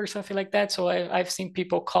review or something like that? So I've seen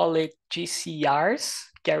people call it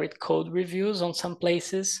GCRs, Gerrit code reviews on some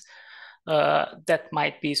places. That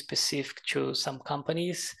might be specific to some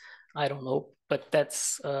companies. I don't know, but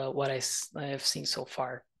that's what I have seen so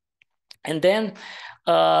far. And then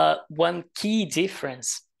one key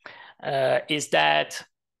difference is that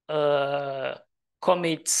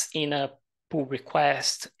commits in a pull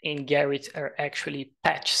request in Gerrit are actually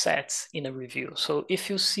patch sets in a review. So if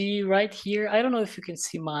you see right here, I don't know if you can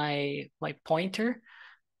see my pointer.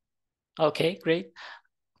 Okay, great.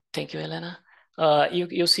 Thank you, Elena.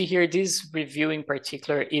 You'll see here, this review in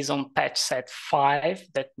particular is on patch set 5.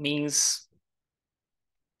 That means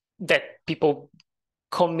that people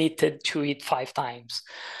committed to it 5 times.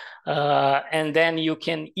 And then you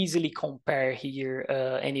can easily compare here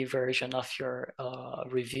any version of your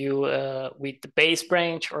review with the base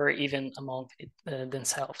branch or even among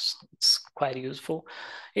themselves. It's quite useful.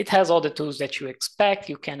 It has all the tools that you expect.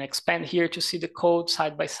 You can expand here to see the code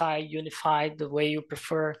side by side, unified the way you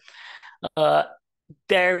prefer.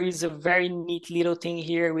 There is a very neat little thing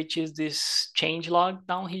here, which is this change log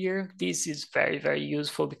down here. This is very, very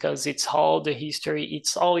useful because it's all the history.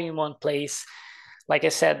 It's all in one place. Like I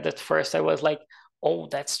said, at first I was like, oh,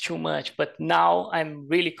 that's too much. But now I'm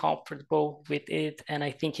really comfortable with it. And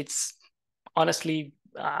I think it's, honestly,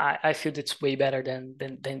 I feel it's way better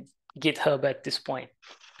than GitHub at this point.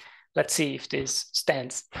 Let's see if this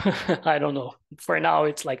stands. I don't know. For now,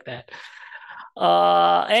 it's like that.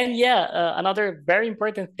 And yeah, another very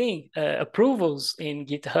important thing, approvals in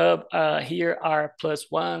GitHub here are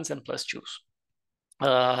 +1s and +2s.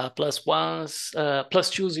 +1s,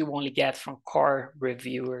 +2s you only get from core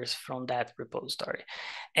reviewers from that repository.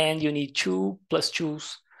 And you need 2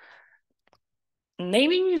 +2s.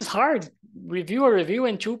 Naming is hard. Review a review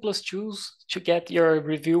and 2 +2s to get your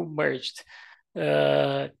review merged.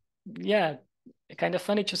 Yeah, kind of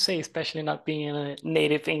funny to say, especially not being a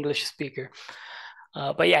native English speaker.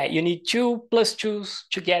 But yeah, you need 2 +2s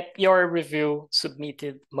to get your review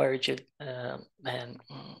submitted, merged, and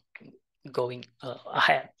going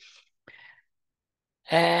ahead.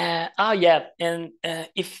 Yeah, and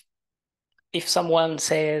if someone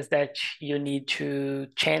says that you need to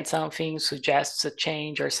change something, suggests a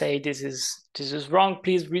change, or say this is wrong,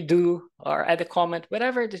 please redo, or add a comment,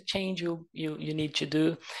 whatever the change you need to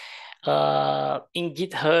do, in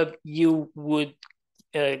GitHub you would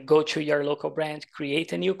go to your local branch,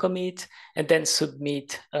 create a new commit, and then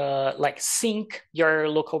submit, like sync your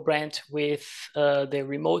local branch with the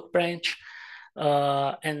remote branch,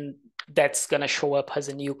 and that's gonna show up as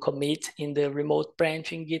a new commit in the remote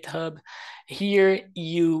branch in GitHub. Here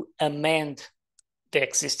you amend the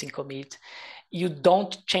existing commit, you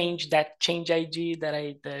don't change that change ID that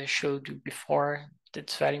I showed you before.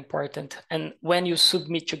 That's very important. And when you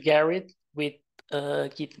submit to Garrett with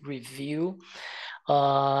Git review,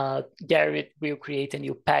 Garrett will create a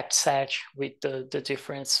new patch set with the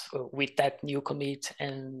difference with that new commit.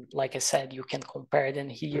 And like I said, you can compare them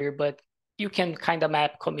here, but you can kind of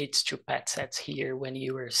map commits to patch sets here when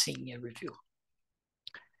you are seeing a review.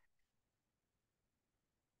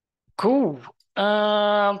 Cool.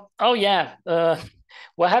 Oh yeah.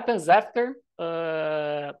 What happens after?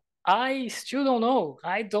 I still don't know.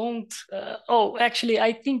 I don't. Oh, actually,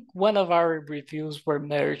 I think one of our reviews were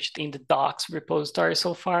merged in the docs repository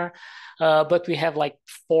so far, but we have like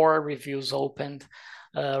 4 reviews opened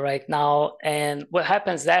right now. And what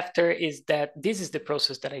happens after is that this is the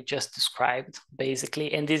process that I just described,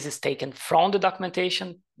 basically, and this is taken from the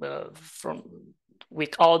documentation from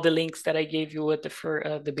with all the links that I gave you at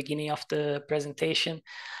the beginning of the presentation.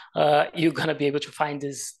 You're gonna be able to find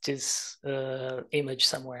this image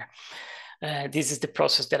somewhere. This is the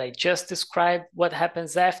process that I just described. What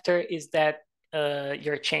happens after is that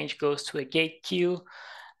your change goes to a gate queue,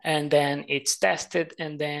 and then it's tested,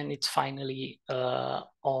 and then it's finally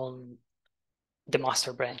on the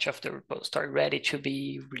master branch of the repository, ready to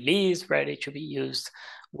be released, ready to be used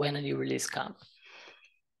when a new release comes.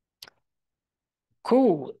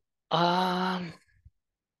 Cool. Oh,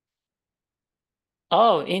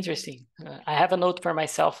 interesting. I have a note for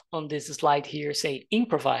myself on this slide here, say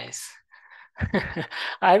improvise.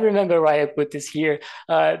 I remember why I put this here.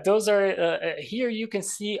 Those are, here you can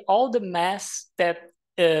see all the mess that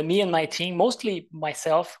me and my team, mostly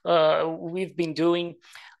myself, we've been doing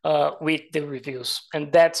with the reviews.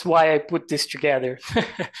 And that's why I put this together.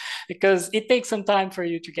 Because it takes some time for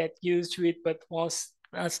you to get used to it, but once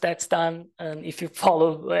that's done, and if you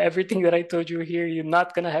follow everything that I told you here, you're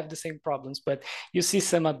not gonna have the same problems. But you see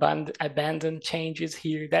some abandoned changes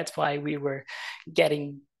here. That's why we were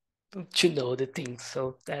getting to know the things.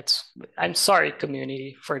 So I'm sorry,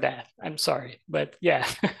 community, for that. I'm sorry, but yeah,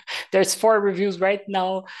 there's 4 reviews right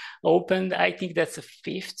now opened. I think that's the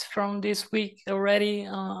 5th from this week already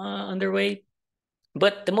underway.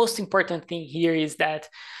 But the most important thing here is that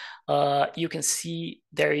you can see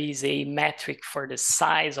there is a metric for the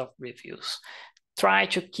size of reviews. Try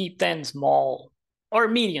to keep them small or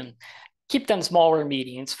medium. Keep them small or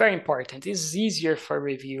medium. It's very important. It's easier for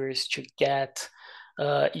reviewers to get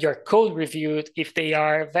your code reviewed if they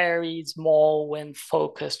are very small when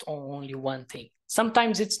focused on only one thing.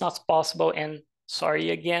 Sometimes it's not possible, and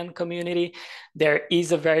sorry again, community, there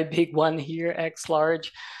is a very big one here, extra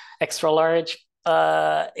large.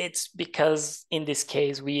 It's because in this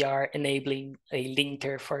case, we are enabling a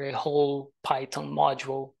linter for a whole Python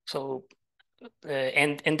module. So,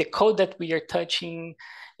 and the code that we are touching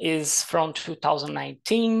is from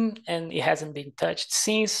 2019, and it hasn't been touched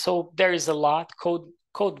since. So there is a lot, code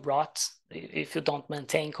rots, if you don't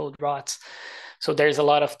maintain, code rots. So there's a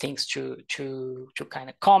lot of things to kind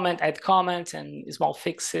of add comments and small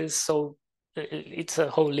fixes. So it's a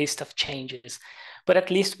whole list of changes. But at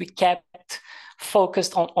least we kept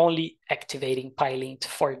focused on only activating PyLint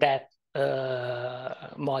for that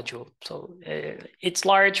module. So it's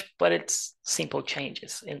large, but it's simple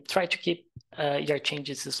changes. And try to keep your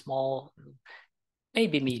changes small,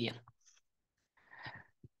 maybe medium.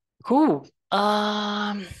 Cool.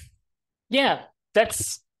 Yeah,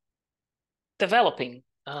 that's developing.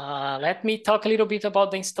 Let me talk a little bit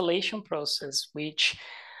about the installation process, which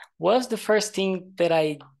was the first thing that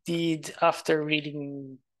I did after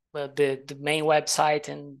reading the main website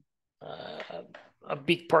and a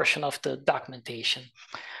big portion of the documentation.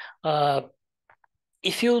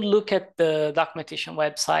 If you look at the documentation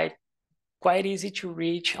website, quite easy to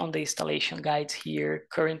reach on the installation guides here,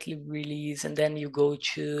 currently released, and then you go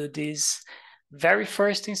to this very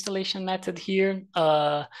first installation method here.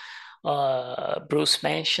 Bruce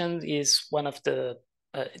mentioned is one of the,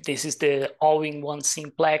 this is the all-in-one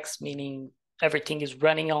simplex, meaning everything is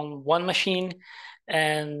running on one machine.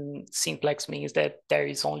 And simplex means that there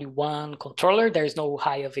is only one controller. There is no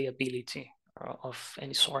high availability of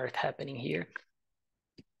any sort happening here.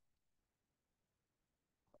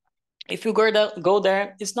 If you go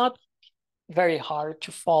there, it's not very hard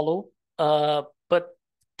to follow, but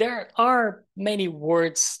there are many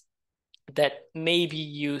words that maybe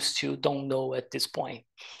you still don't know at this point,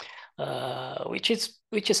 which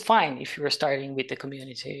is fine if you're starting with the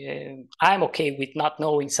community. I'm okay with not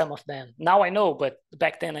knowing some of them. Now I know, but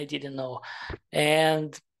back then I didn't know.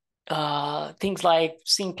 And things like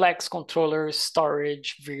simplex controllers,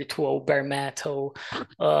 storage, virtual, bare metal,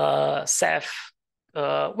 Ceph,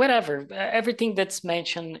 whatever, everything that's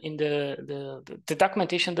mentioned in the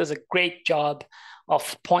documentation does a great job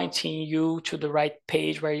of pointing you to the right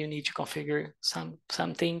page where you need to configure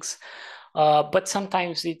some things. But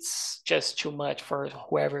sometimes it's just too much for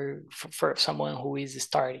whoever, for someone who is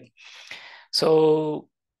starting. So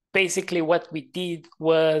basically what we did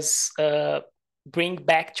was bring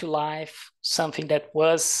back to life something that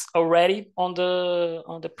was already on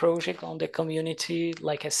the project, on the community.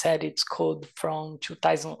 Like I said, it's code from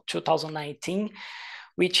 2019,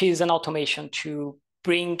 which is an automation to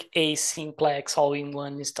bring a simplex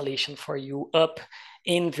all-in-one installation for you up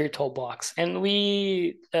in VirtualBox. And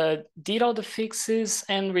we did all the fixes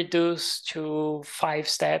and reduced to 5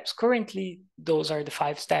 steps. Currently, those are the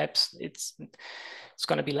 5 steps. It's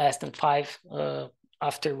going to be less than 5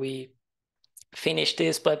 after we finish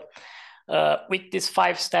this. But with these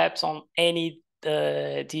 5 steps on any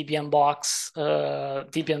Debian box,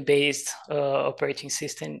 Debian-based operating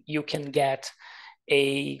system, you can get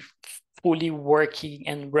a fully working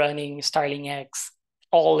and running StarlingX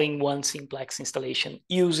all-in-one simplex installation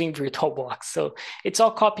using VirtualBox. So it's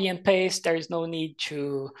all copy and paste. There is no need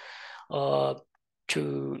to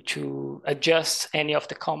adjust any of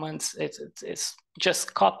the commands. It's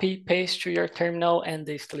just copy paste to your terminal, and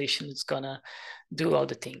the installation is gonna do all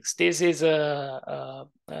the things. This is a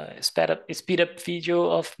speed up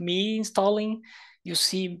video of me installing. You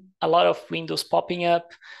see a lot of windows popping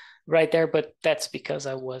up right there, but that's because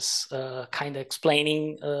I was kind of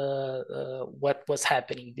explaining what was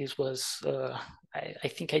happening. This was, I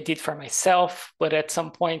think I did for myself, but at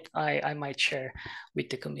some point I might share with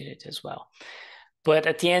the community as well. But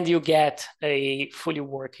at the end, you get a fully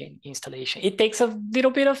working installation. It takes a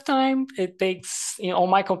little bit of time. It takes, on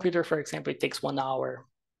my computer, for example, it takes 1 hour.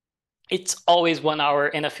 It's always 1 hour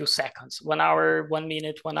and a few seconds. 1 hour, 1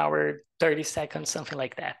 minute, 1 hour, 30 seconds, something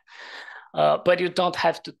like that. But you don't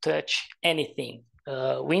have to touch anything.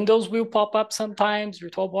 Windows will pop up sometimes,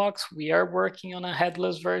 VirtualBox. We are working on a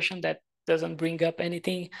headless version that doesn't bring up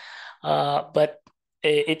anything, but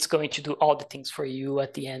it's going to do all the things for you.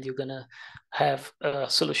 At the end, you're gonna have a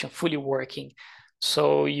solution fully working.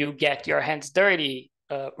 So you get your hands dirty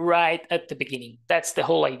right at the beginning. That's the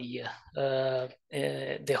whole idea.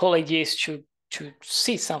 The whole idea is to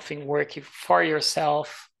see something working for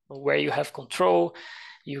yourself, where you have control.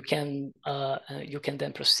 You can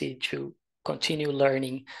then proceed to continue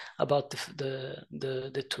learning about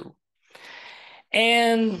the tool.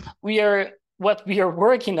 And what we are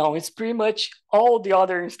working on is pretty much all the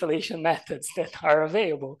other installation methods that are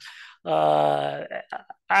available.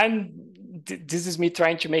 This is me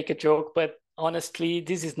trying to make a joke, but honestly,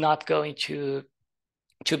 this is not going to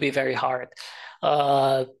be very hard.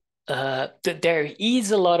 There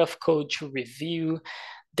is a lot of code to review.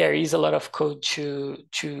 There is a lot of code to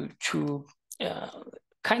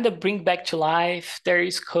kind of bring back to life. There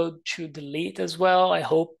is code to delete as well. I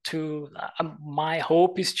hope to, my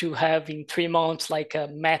hope is to have in 3 months like a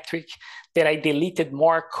metric that I deleted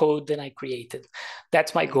more code than I created.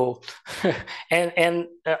 That's my goal. and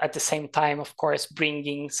at the same time, of course,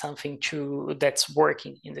 bringing something that's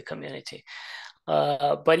working in the community.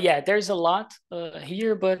 But yeah, there's a lot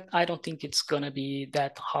here, but I don't think it's gonna be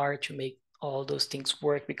that hard to make all those things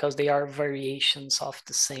work, because they are variations of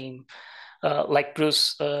the same. Like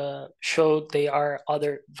Bruce showed, they are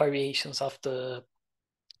other variations of the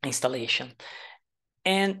installation.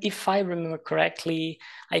 And if I remember correctly,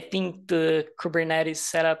 I think the Kubernetes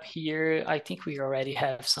setup here, I think we already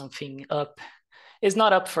have something up. It's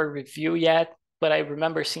not up for review yet, but I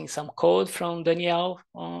remember seeing some code from Danielle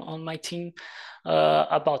on my team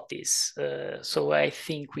about this. So I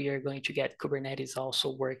think we are going to get Kubernetes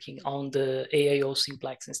also working on the AIO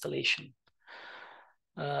simplex installation.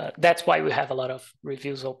 That's why we have a lot of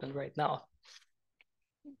reviews open right now.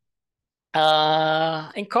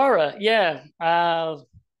 Encora, yeah.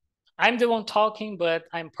 I'm the one talking, but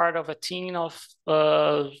I'm part of a team of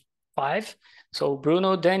 5. So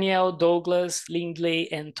Bruno, Daniel, Douglas,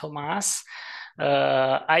 Lindley, and Tomas.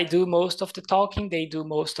 I do most of the talking. They do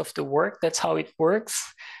most of the work. That's how it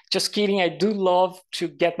works. Just kidding. I do love to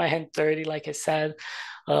get my hand dirty, like I said.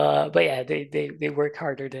 But yeah, they work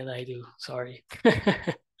harder than I do. Sorry.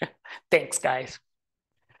 Thanks, guys.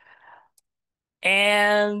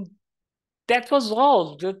 And that was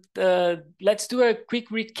all. Let's do a quick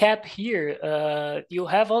recap here. You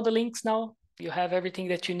have all the links now. You have everything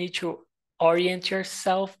that you need to orient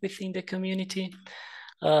yourself within the community.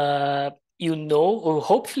 You know, or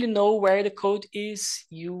hopefully know where the code is.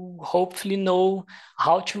 You hopefully know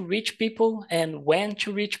how to reach people and when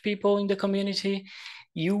to reach people in the community.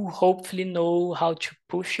 You hopefully know how to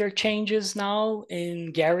push your changes now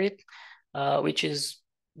in Garrett. which is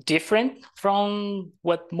different from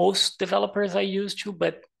what most developers are used to,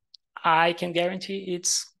 but I can guarantee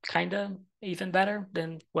it's kind of even better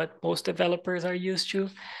than what most developers are used to.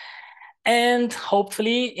 And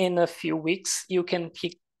hopefully in a few weeks, you can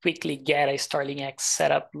quickly get a StarlingX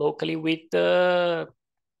set up locally with the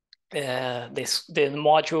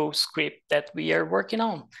module script that we are working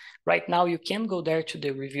on. Right now, you can go there to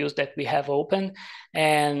the reviews that we have open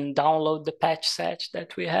and download the patch set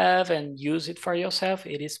that we have and use it for yourself.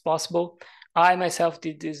 It is possible. I myself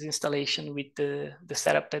did this installation with the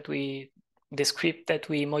setup that the script that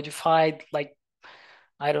we modified, like,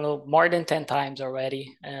 I don't know, more than 10 times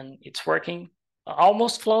already, and it's working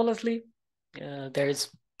almost flawlessly. There's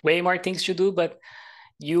way more things to do, but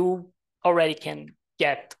you already can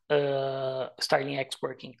get StarlingX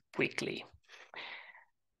working quickly.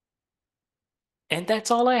 And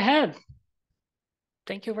that's all I had.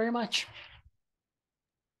 Thank you very much.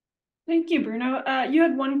 Thank you, Bruno. You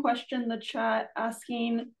had one question in the chat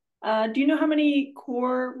asking, do you know how many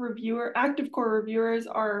active core reviewers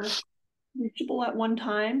are reachable at one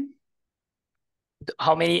time?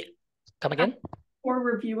 How many? Come again? Core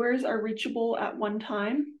reviewers are reachable at one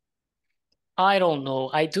time? I don't know.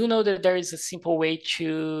 I do know that there is a simple way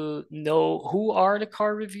to know who are the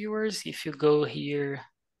core reviewers. If you go here,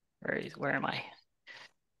 where am I?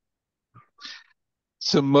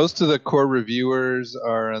 So most of the core reviewers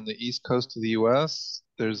are on the East Coast of the US.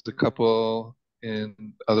 There's a couple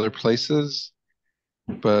in other places,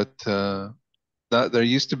 but there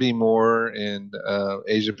used to be more in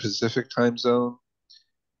Asia Pacific time zone,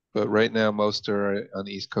 but right now most are on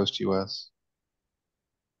the East Coast US.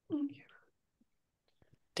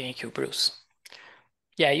 Thank you, Bruce.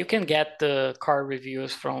 Yeah, you can get the car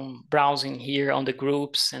reviews from browsing here on the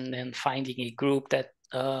groups and then finding a group that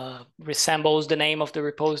resembles the name of the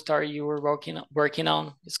repository you were working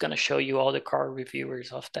on. It's going to show you all the car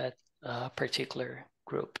reviewers of that particular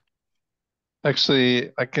group.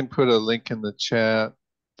 Actually, I can put a link in the chat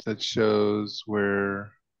that shows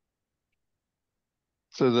where.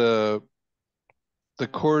 So the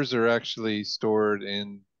cores are actually stored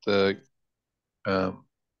in the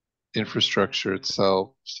infrastructure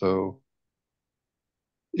itself. So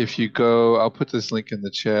if you go, I'll put this link in the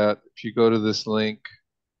chat. If you go to this link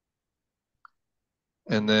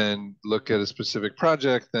and then look at a specific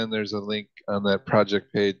project, then there's a link on that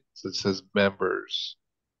project page that says members,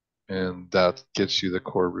 and that gets you the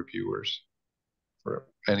core reviewers for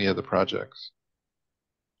any of the projects.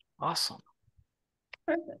 Awesome.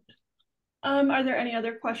 Perfect. Are there any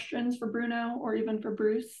other questions for Bruno or even for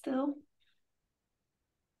Bruce still?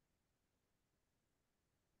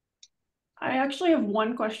 I actually have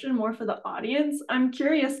one question more for the audience. I'm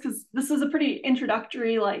curious because this is a pretty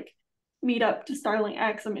introductory meetup to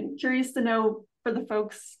StarlingX. I'm curious to know for the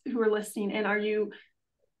folks who are listening in, are you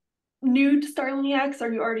new to StarlingX?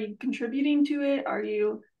 Are you already contributing to it? Are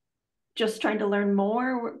you just trying to learn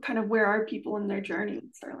more? Where are people in their journey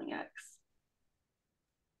with StarlingX?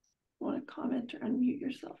 Want to comment or unmute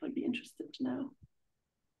yourself? I'd be interested to know.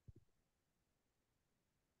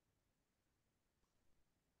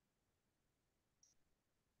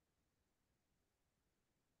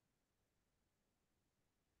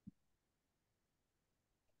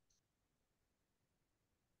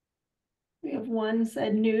 We have one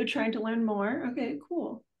said new, trying to learn more. Okay,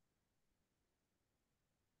 cool.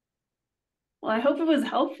 Well, I hope it was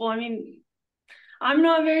helpful. I mean, I'm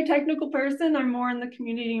not a very technical person. I'm more on the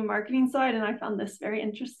community and marketing side, and I found this very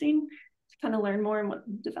interesting to kind of learn more on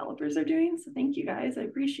what developers are doing. So thank you guys, I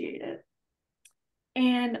appreciate it.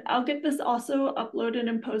 And I'll get this also uploaded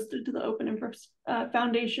and posted to the OpenInfra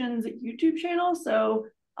Foundation's YouTube channel. So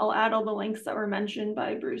I'll add all the links that were mentioned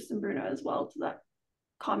by Bruce and Bruno as well to that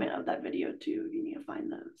comment of that video too, if you need to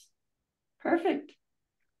find those. Perfect.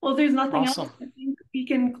 Well, if there's nothing else, I think we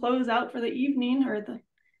can close out for the evening or the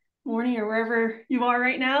morning or wherever you are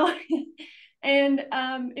right now. And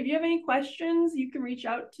if you have any questions, you can reach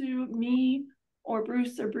out to me or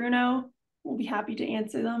Bruce or Bruno. We'll be happy to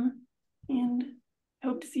answer them. And I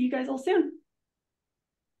hope to see you guys all soon.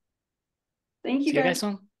 Thank you, guys. See you guys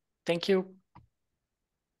soon. Thank you.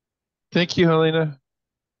 Thank you, Helena.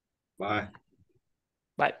 Bye.